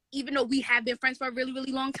like, even though we have been friends for a really,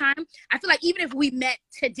 really long time, I feel like even if we met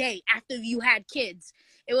today after you had kids,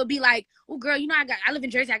 it would be like, oh, girl, you know, I live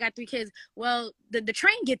in Jersey. I got 3 kids. Well, the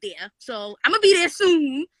train get there, so I'm going to be there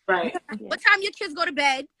soon. Right. What time your kids go to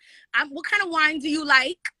bed? What kind of wine do you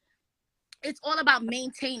like? It's all about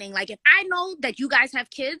maintaining. Like, if I know that you guys have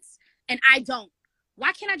kids and I don't,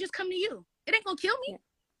 why can't I just come to you? It ain't going to kill me.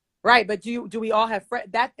 Right, but do we all have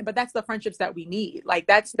that? But that's the friendships that we need. Like,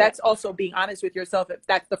 that's also being honest with yourself. If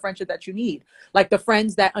that's the friendship that you need, like the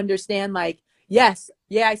friends that understand, like, yes,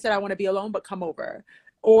 I said I want to be alone, but come over,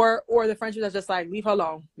 or the friendship that's just like, leave her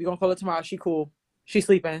alone. We're gonna call her tomorrow. She cool. She's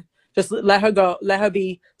sleeping. Just let her go. Let her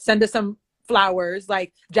be. Send her some flowers.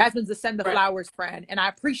 Like, Jasmine's the send the flowers friend, and I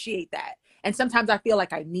appreciate that. And sometimes I feel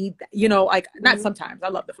like I need that, you know, like, not sometimes, I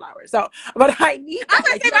love the flowers. So, but I need that. I'm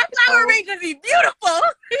going to say my flower arrangement be beautiful.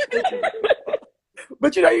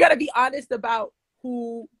 But, you know, you got to be honest about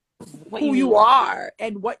who you are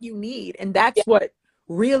and what you need. And that's what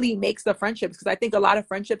really makes the friendships. Because I think a lot of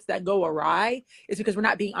friendships that go awry is because we're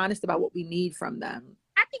not being honest about what we need from them.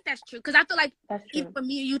 I think that's true. Because I feel like even for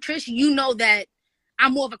me and you, Trish, you know that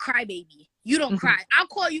I'm more of a crybaby. You don't cry. I'll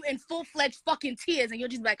call you in full-fledged fucking tears, and you'll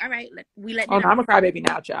just be like, all right, we let it out. I'm a crybaby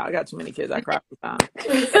now, child. I got too many kids. I cry all the time.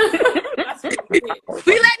 We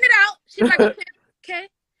letting it out. She'd be like, okay, okay.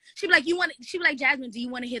 She'd be like, she'd be like, Jasmine, do you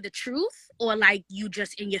want to hear the truth, or like you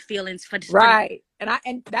just in your feelings for right?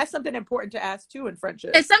 And that's something important to ask too in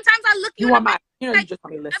friendship. And sometimes I look you in want the my, you know, like, you just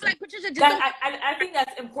want me to listen. I'm like, Patricia, just that, I think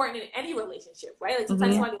that's important in any relationship, right? Like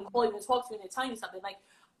sometimes Mm-hmm. somebody will call you and talk to you and they're telling you something. Like,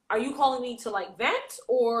 are you calling me to like vent,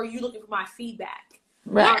 or are you looking for my feedback?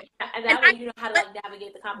 Right. And that way you know how to like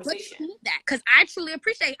navigate the conversation. But that, because I truly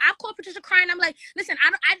appreciate it. I've called Patricia crying. I'm like, listen,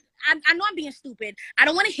 I know I'm being stupid. I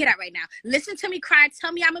don't want to hear that right now. Listen to me cry.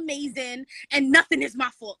 Tell me I'm amazing, and nothing is my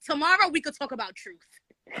fault. Tomorrow we could talk about truth.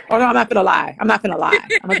 Oh no, I'm not gonna lie. I'm not gonna lie.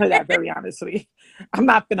 I'm gonna tell you that very honestly. I'm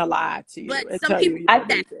not gonna lie to you. But And some tell people you, I know,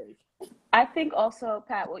 think- everything. I think also,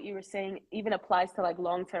 Pat, what you were saying even applies to like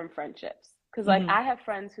long-term friendships. Because like I have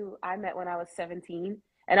friends who I met when I was 17,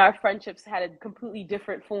 and our friendships had a completely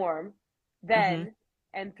different form then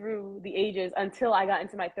and through the ages until I got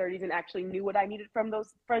into my 30s and actually knew what I needed from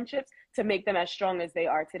those friendships to make them as strong as they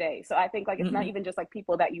are today. So I think like it's not even just like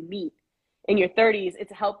people that you meet in your 30s,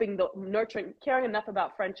 it's helping nurturing, caring enough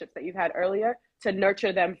about friendships that you've had earlier to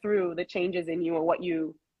nurture them through the changes in you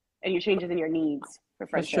and your changes in your needs for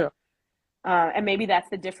friendship. That's true. And maybe that's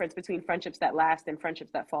the difference between friendships that last and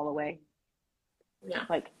friendships that fall away. Yeah.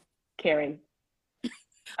 Like caring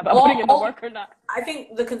about putting in the work or not. I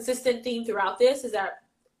think the consistent theme throughout this is that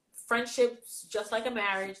friendships, just like a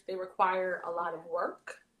marriage, they require a lot of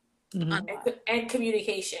work and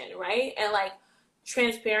communication, right? And like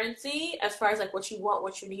transparency as far as like what you want,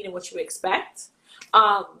 what you need, and what you expect.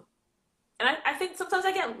 And I think sometimes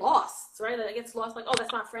I get lost, right? Like I get lost, like, oh,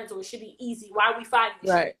 that's my friend, so it should be easy. Why are we fighting? It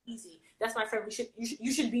should be easy. That's my friend.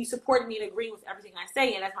 You should be supporting me and agreeing with everything I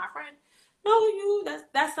say, and that's my friend. No,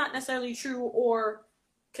 that's not necessarily true or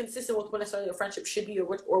consistent with what necessarily a friendship should be or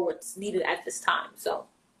what's needed at this time. So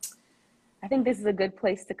I think this is a good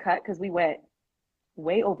place to cut because we went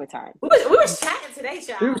way over time. We were chatting today,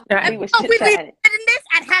 child. We was We chit-chatting. did this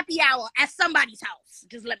at happy hour at somebody's house.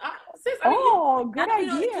 Just let me Sis, I mean, Oh, good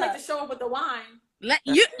you idea. like to show up with the wine. let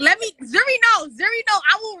me Zuri know.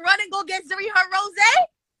 I will run and go get Zuri her rose.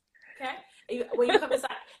 Okay. When you come inside,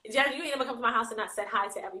 Jen, you ain't never come to my house and not said hi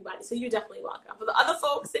to everybody, so you're definitely welcome. For the other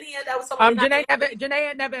folks in here, that was somebody. Janae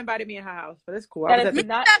had never invited me in her house, but it's cool. That is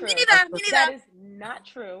not true. Me neither. That is not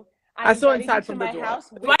true. I saw invited inside you from to the my door. house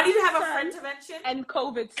Why do you with have a my friend son, intervention? and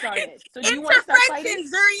COVID started? So you want to start fighting?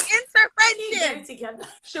 Zuri, Get intervention. it together.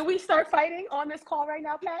 Should we start fighting on this call right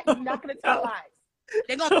now, Pat? You're not going to tell lies.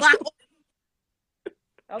 They're gonna block.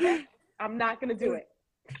 Okay? I'm not going to do it.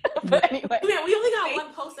 But anyway. We only got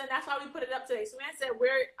one post, and that's why we put it up today. So man said,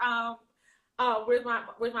 where's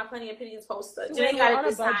my Plenty of Opinions poster? Janae We're got on it a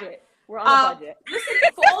this time. budget. We're on a budget. Listen,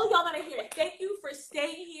 for all of y'all that are here, thank you for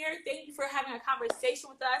staying here. Thank you for having a conversation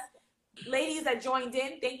with us. Ladies that joined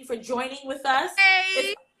in, thank you for joining with us.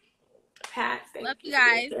 Hey, Pat, thank love you you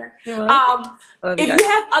guys. If you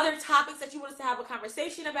have other topics that you want us to have a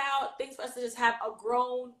conversation about, things for us to just have a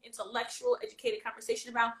grown, intellectual, educated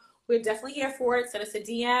conversation about, we're definitely here for it. Send us a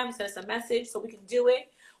DM, send us a message so we can do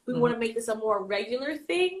it. We want to make this a more regular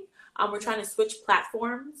thing. We're trying to switch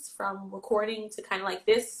platforms from recording to kind of like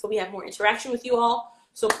this so we have more interaction with you all.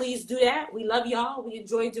 So please do that. We love y'all. We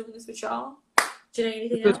enjoy doing this with y'all. Janae,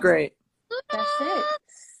 anything else? It was great. That's it.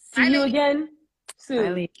 See you again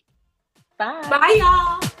soon. Bye. Bye. Bye,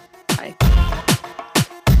 y'all.